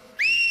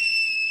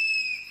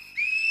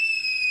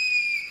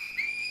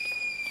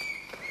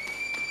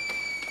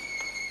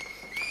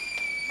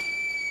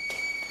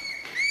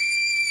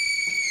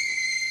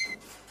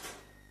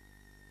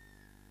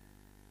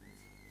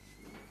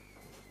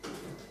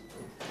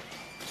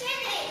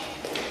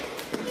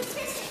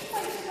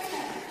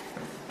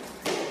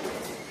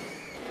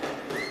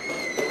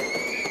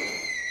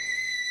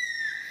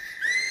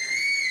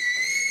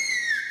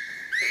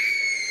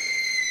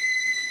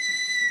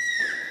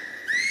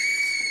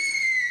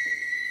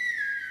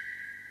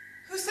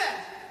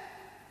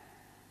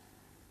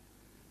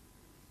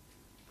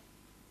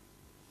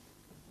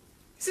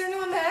 Is there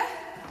anyone there?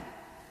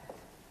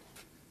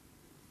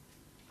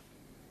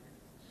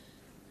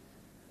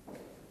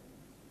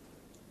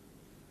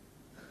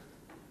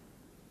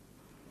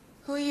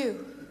 Who are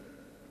you?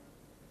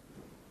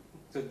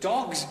 The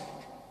dogs.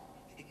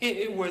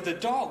 It were the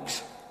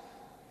dogs.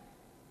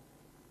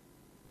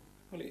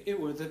 Well, it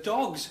were the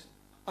dogs.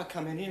 I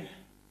come in here.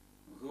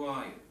 Who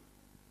are you?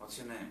 What's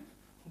your name?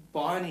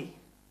 Barney.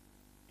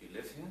 Do you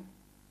live here?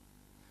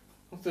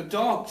 The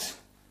dogs.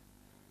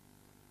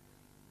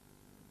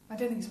 I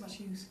don't think it's much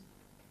use.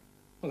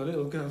 Well, the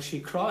little girl, she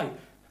cried,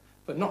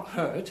 but not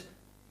hurt.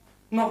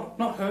 Not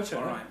hurt her.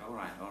 All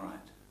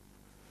right.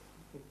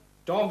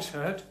 Dogs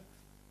hurt.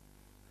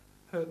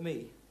 Hurt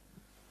me.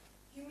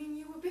 You mean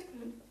you were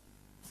bitten?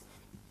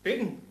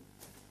 Bitten?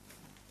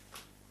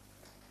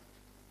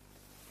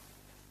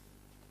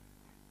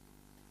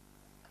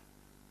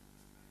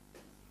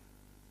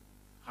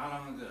 How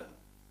long ago?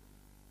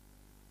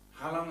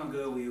 How long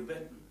ago were you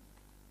bitten?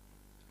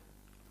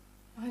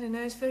 I don't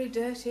know, it's very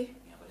dirty.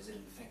 Yeah, but is it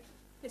infected?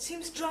 It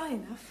seems dry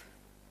enough.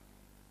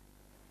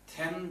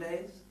 10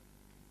 days?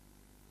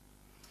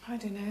 I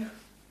don't know.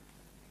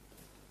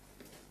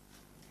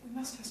 We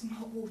must have some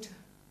hot water.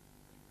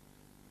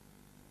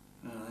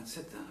 No, that's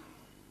it then.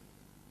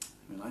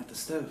 We light the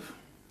stove.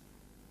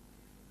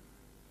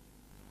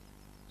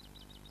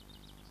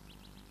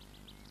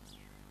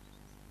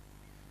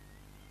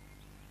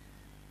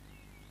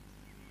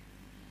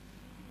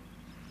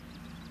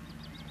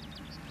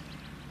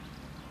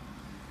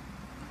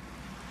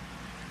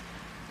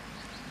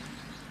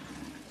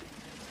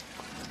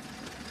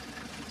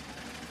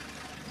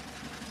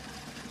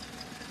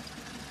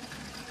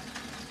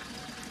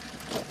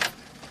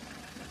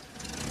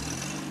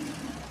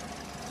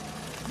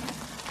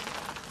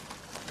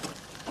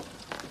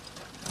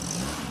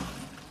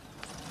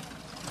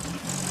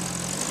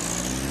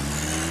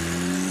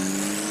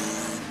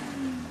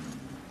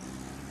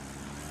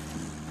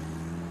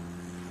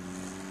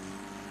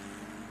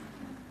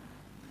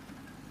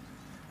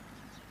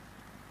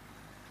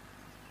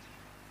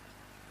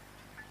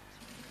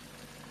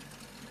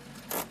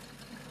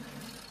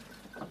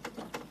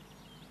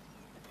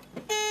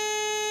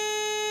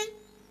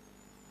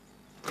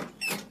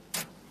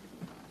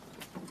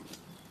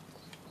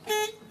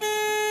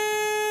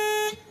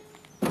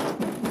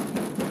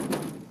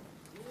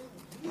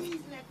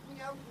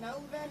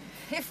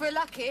 If we're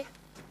lucky.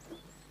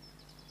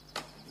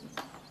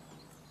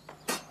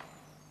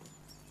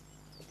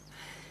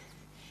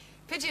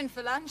 Pigeon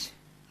for lunch.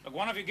 Look,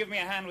 one of you give me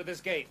a hand with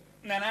this gate.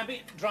 And then,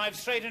 Abby, drive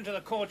straight into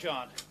the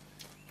courtyard.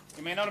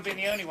 You may not have been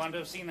the only one to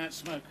have seen that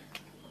smoke.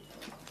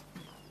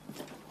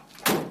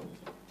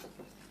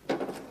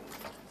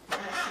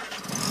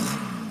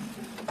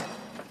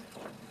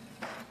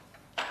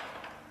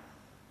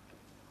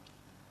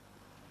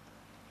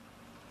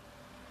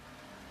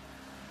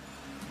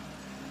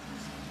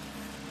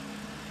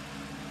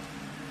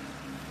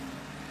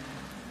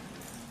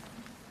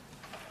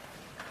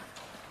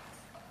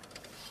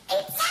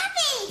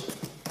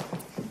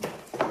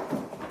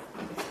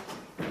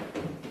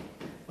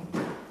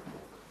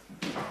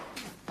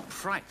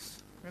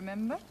 Price.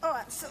 Remember? Oh,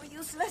 that's so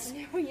useless.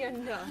 No, you're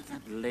not.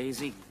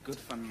 Lazy, good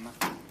for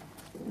nothing.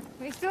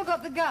 We've still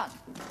got the gun.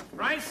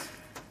 Price!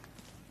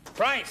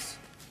 Price!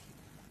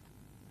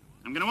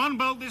 I'm going to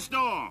unbolt this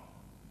door.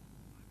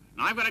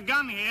 Now, I've got a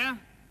gun here.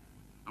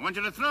 I want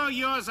you to throw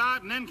yours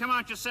out and then come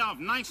out yourself,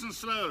 nice and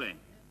slowly.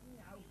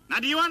 Now,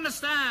 do you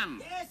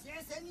understand?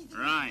 Yes, anything.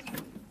 Right.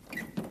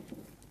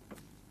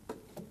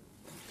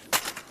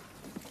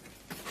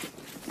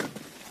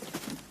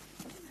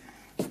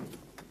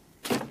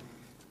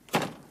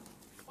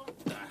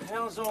 What the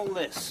hell's all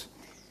this?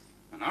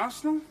 An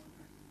arsenal?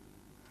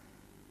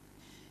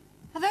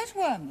 Are those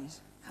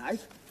worms? Aye.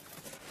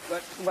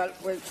 Well,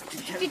 to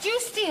tell... Did you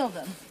steal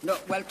them? No,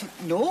 well,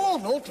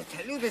 no, to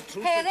tell you the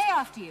truth... Hey, are they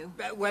after you?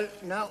 Well,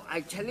 no,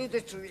 I tell you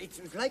the truth.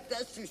 It was like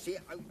this, you see.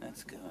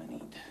 Let's go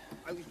and eat.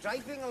 I was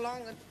driving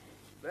along and...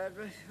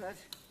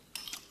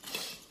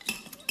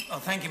 Oh,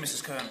 thank you,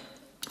 Mrs. Kern.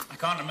 I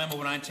can't remember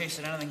when I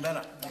tasted anything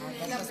better.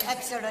 That was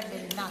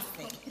absolutely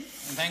nothing. And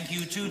thank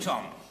you too,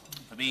 Tom,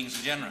 for being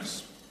so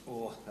generous.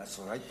 Oh, that's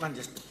all right, man.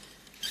 Just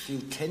a few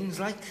tins,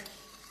 like.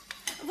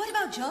 What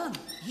about John?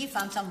 He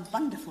found some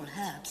wonderful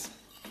herbs.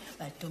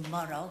 Well,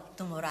 tomorrow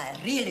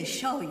I'll really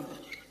show you.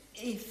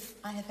 If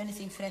I have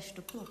anything fresh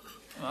to cook.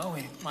 Well,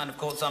 we might have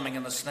caught something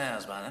in the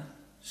snares by then.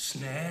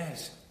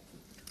 Snares?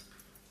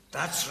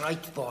 That's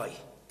right, boy.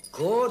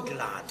 Good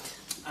lad.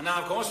 And now,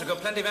 of course, we've got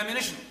plenty of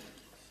ammunition.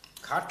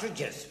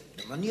 Cartridges.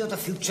 The money of the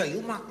future,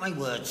 you mark my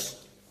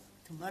words.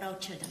 Tomorrow,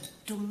 children.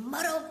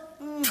 Tomorrow.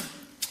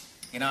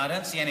 You know, I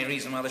don't see any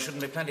reason why there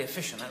shouldn't be plenty of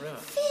fish in that river.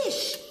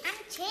 Fish. And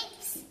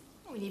chips.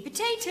 We need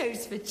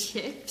potatoes for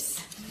chips.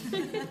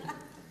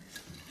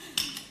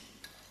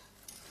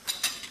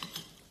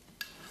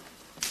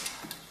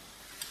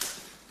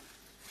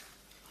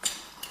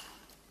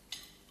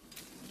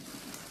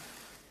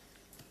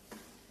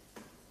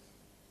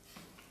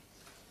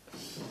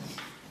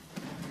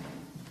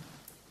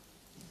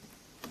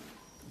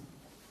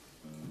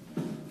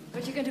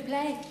 What are you going to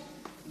play?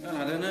 Well,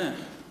 I don't know.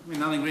 I mean,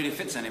 nothing really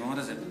fits anymore,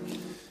 does it?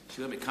 She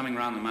won't be coming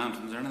round the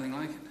mountains or anything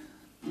like it.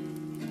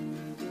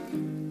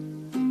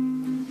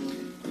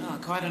 Ah,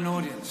 quite an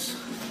audience.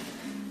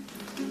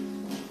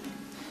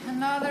 And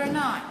now there are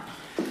 9.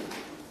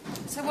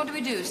 So what do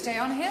we do? Stay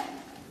on here?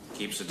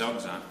 Keeps the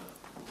dogs out.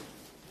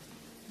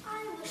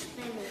 I wish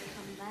Benny would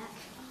come back.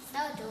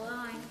 So do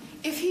I.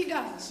 If he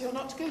does, you're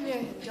not to go near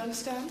him, do you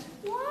understand?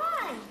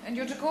 Why? And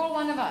you're to call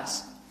one of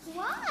us.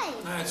 Why?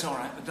 No, it's all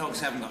right. The dogs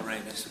haven't got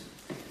rabies.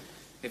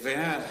 If they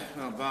had,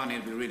 well, Barney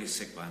would be really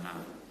sick by now.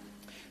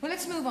 Well,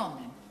 let's move on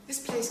then. This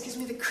place gives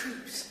me the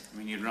creeps. I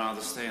mean, you'd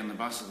rather stay in the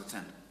bus or the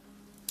tent?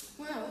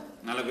 Well,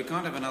 Now, look, we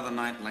can't have another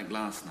night like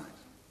last night.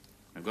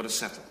 We've got to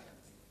settle.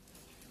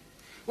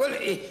 Well,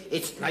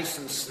 it's nice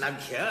and snug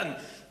here,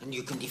 and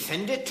you can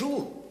defend it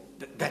too.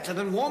 Better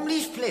than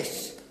Warmley's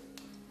place.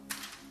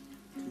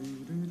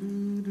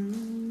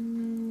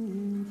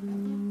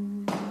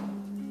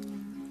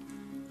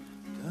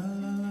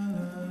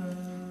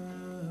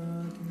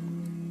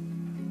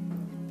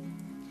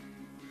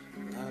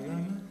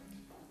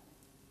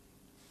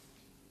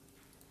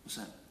 What's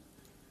that?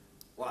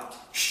 What?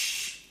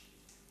 Shh!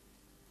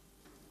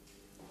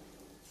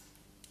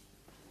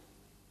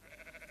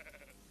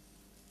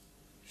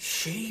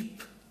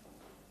 Sheep?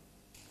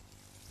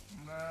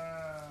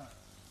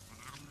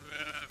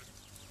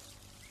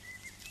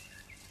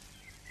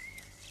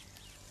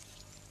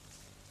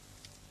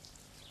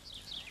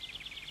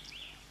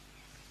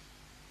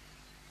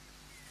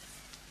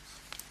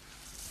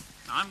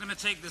 I'm going to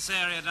take this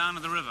area down to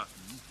the river.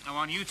 I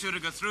want you two to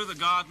go through the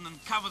garden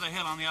and cover the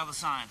hill on the other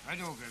side. I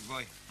know, Greg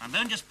boy. And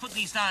don't just put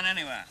these down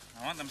anywhere.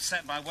 I want them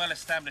set by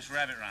well-established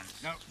rabbit runs.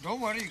 Now,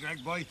 don't worry,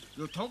 Greg boy.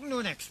 You're talking to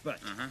an expert.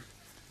 Uh-huh.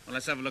 Well,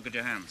 let's have a look at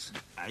your hands.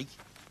 Aye?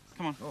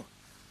 Come on. Oh.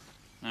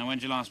 Now, when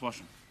did you last wash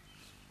them?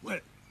 Well,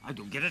 I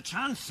don't get a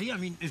chance, see? I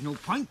mean, there's no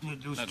point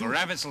with those Look, two. the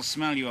rabbits will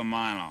smell you a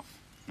mile off.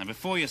 Now,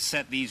 before you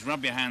set these,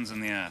 rub your hands in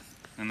the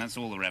earth. And that's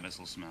all the rabbits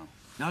will smell.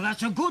 Now,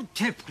 that's a good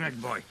tip, Greg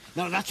boy.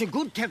 Now, that's a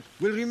good tip.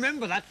 We'll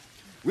remember that.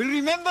 We'll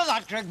remember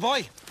that, Greg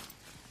boy.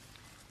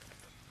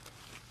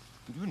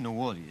 You know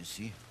all, you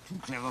see. Too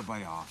clever by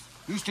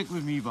half. You stick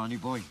with me, Barney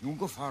boy. You won't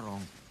go far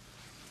wrong.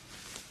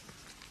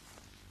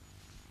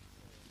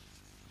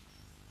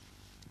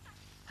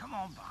 Come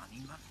on,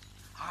 Barney, man.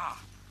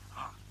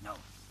 Now,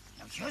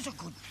 here's a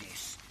good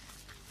place.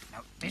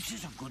 Now, this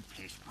is a good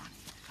place, Barney.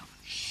 Now,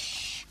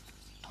 shh.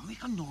 Don't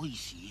make a noise,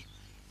 see?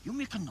 You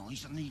make a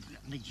noise and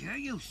they hear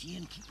you, see,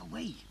 and keep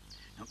away.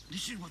 Now,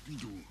 this is what we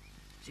do.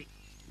 See?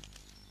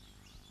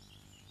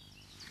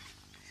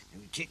 Now,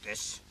 we take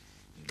this,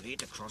 you lay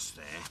it across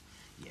there.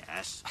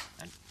 Yes,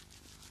 and...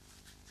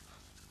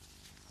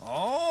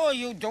 Oh,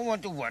 you don't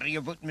want to worry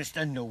about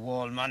Mr.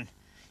 Know-all, man.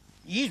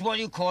 He's what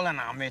you call an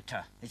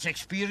amateur. It's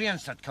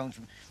experience that counts.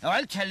 Now,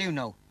 I'll tell you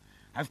now.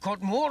 I've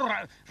caught more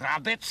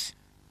rabbits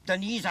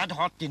than he's had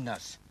hot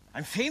dinners.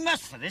 I'm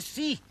famous for this,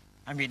 see?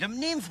 I made a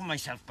name for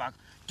myself back.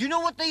 Do you know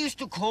what they used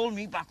to call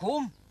me back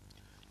home?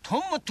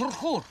 Tom y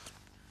Twrchwr.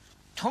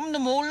 Tom the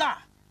Mola.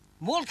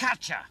 Mole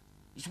catcher.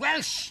 It's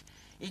Welsh.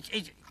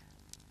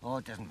 Oh,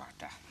 it doesn't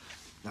matter.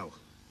 Now,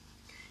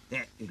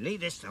 there, you lay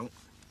this down.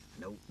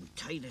 Now, we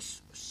tie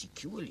this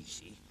securely,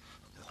 see?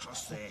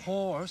 Across there.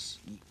 Horse?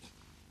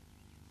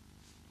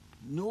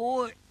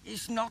 No,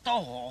 it's not a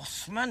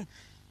horse, man.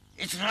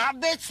 It's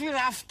rabbits we're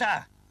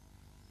after.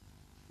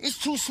 It's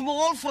too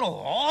small for a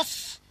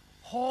horse.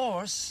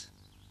 Horse?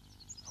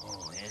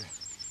 Oh, well,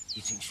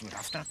 he thinks we're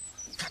after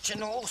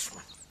catching a horse,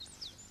 man.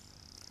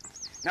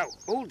 Now,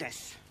 hold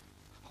this.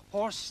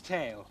 Horse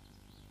tail.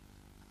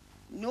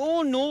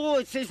 No,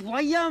 it says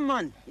wire,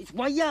 man. It's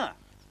wire.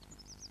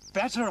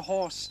 Better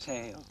horse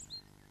tail.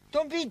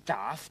 Don't be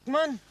daft,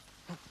 man.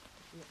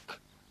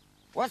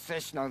 What's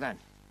this now, then?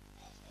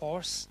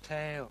 Horse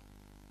tail.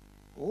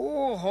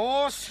 Oh,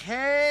 horse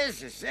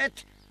hairs, is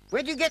it?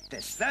 Where'd you get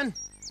this, then?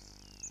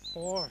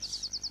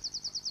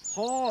 Horse.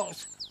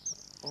 Horse.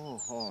 Oh,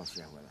 horse,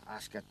 yeah, well,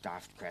 ask a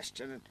daft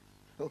question.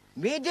 Oh,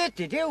 made it,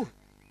 did you?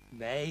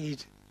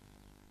 Made.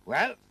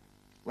 Well,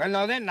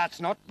 now then, that's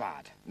not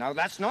bad. Now,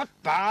 that's not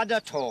bad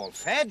at all.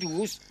 Fair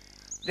dues.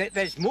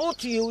 There's more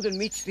to you than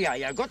meets the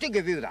eye. I've got to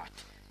give you that.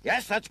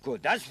 Yes, that's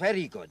good. That's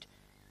very good.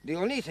 The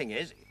only thing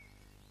is,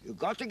 you've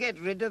got to get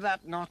rid of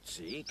that knot,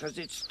 see, because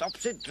it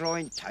stops it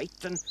drawing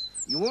tight, and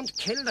you won't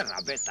kill the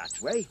rabbit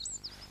that way.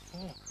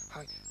 Oh,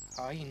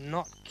 I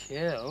not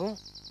kill.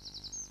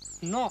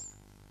 Not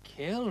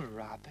Kill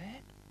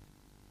rabbit?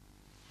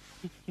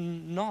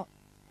 Not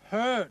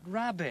hurt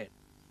rabbit.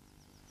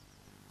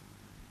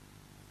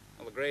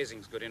 Well, the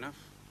grazing's good enough.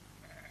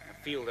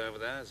 A field over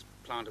there is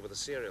planted with a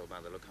cereal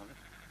by the look of it.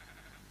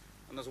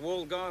 And there's a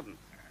walled garden.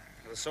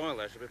 The soil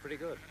there should be pretty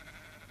good.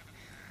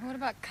 What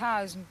about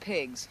cows and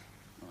pigs?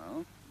 Well,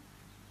 you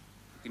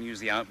can use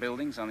the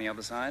outbuildings on the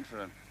other side for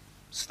a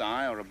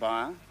sty or a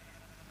byre,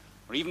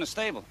 or even a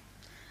stable.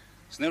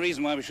 There's no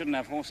reason why we shouldn't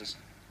have horses.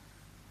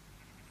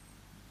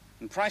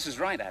 And Price is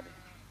right, Abby.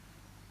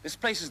 This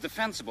place is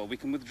defensible. We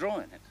can withdraw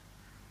in it.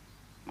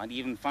 Might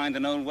even find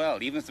an old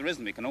well. Even if there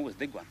isn't, we can always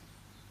dig one.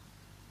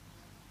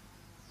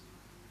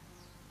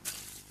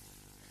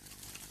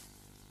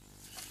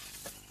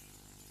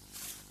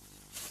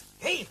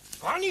 Hey,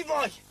 Barney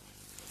boy!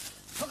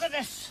 Look at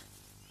this.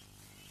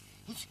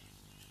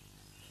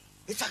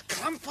 It's a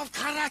clump of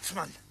carrots,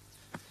 man.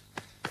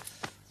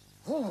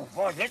 Oh,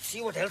 boy, let's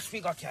see what else we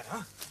got here,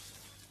 huh?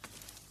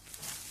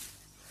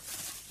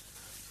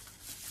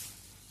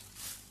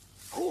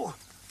 Oh,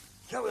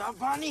 here we are,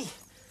 Barney.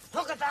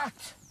 Look at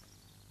that.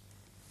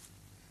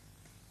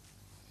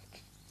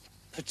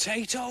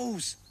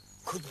 Potatoes.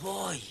 Good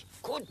boy.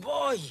 Good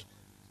boy.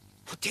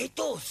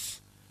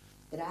 Potatoes.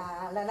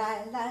 Tra la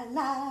la la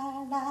la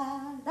la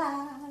la la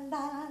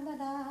la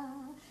la.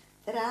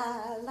 Tra la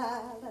la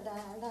la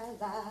la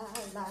la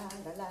la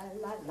la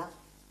la la.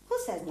 Who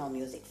says no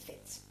music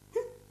fits?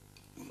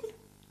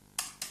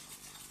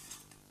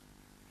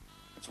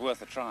 It's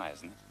worth a try,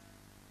 isn't it?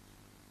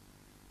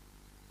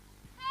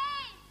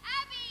 Hey,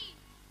 Abby!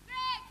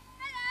 Greg,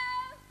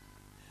 hello!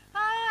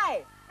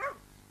 Hi!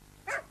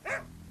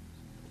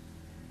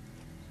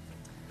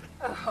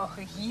 Oh,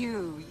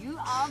 you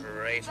are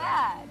Traitor.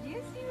 bad.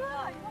 Yes, you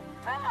are.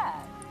 You're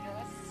bad.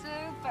 You're so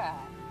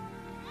bad.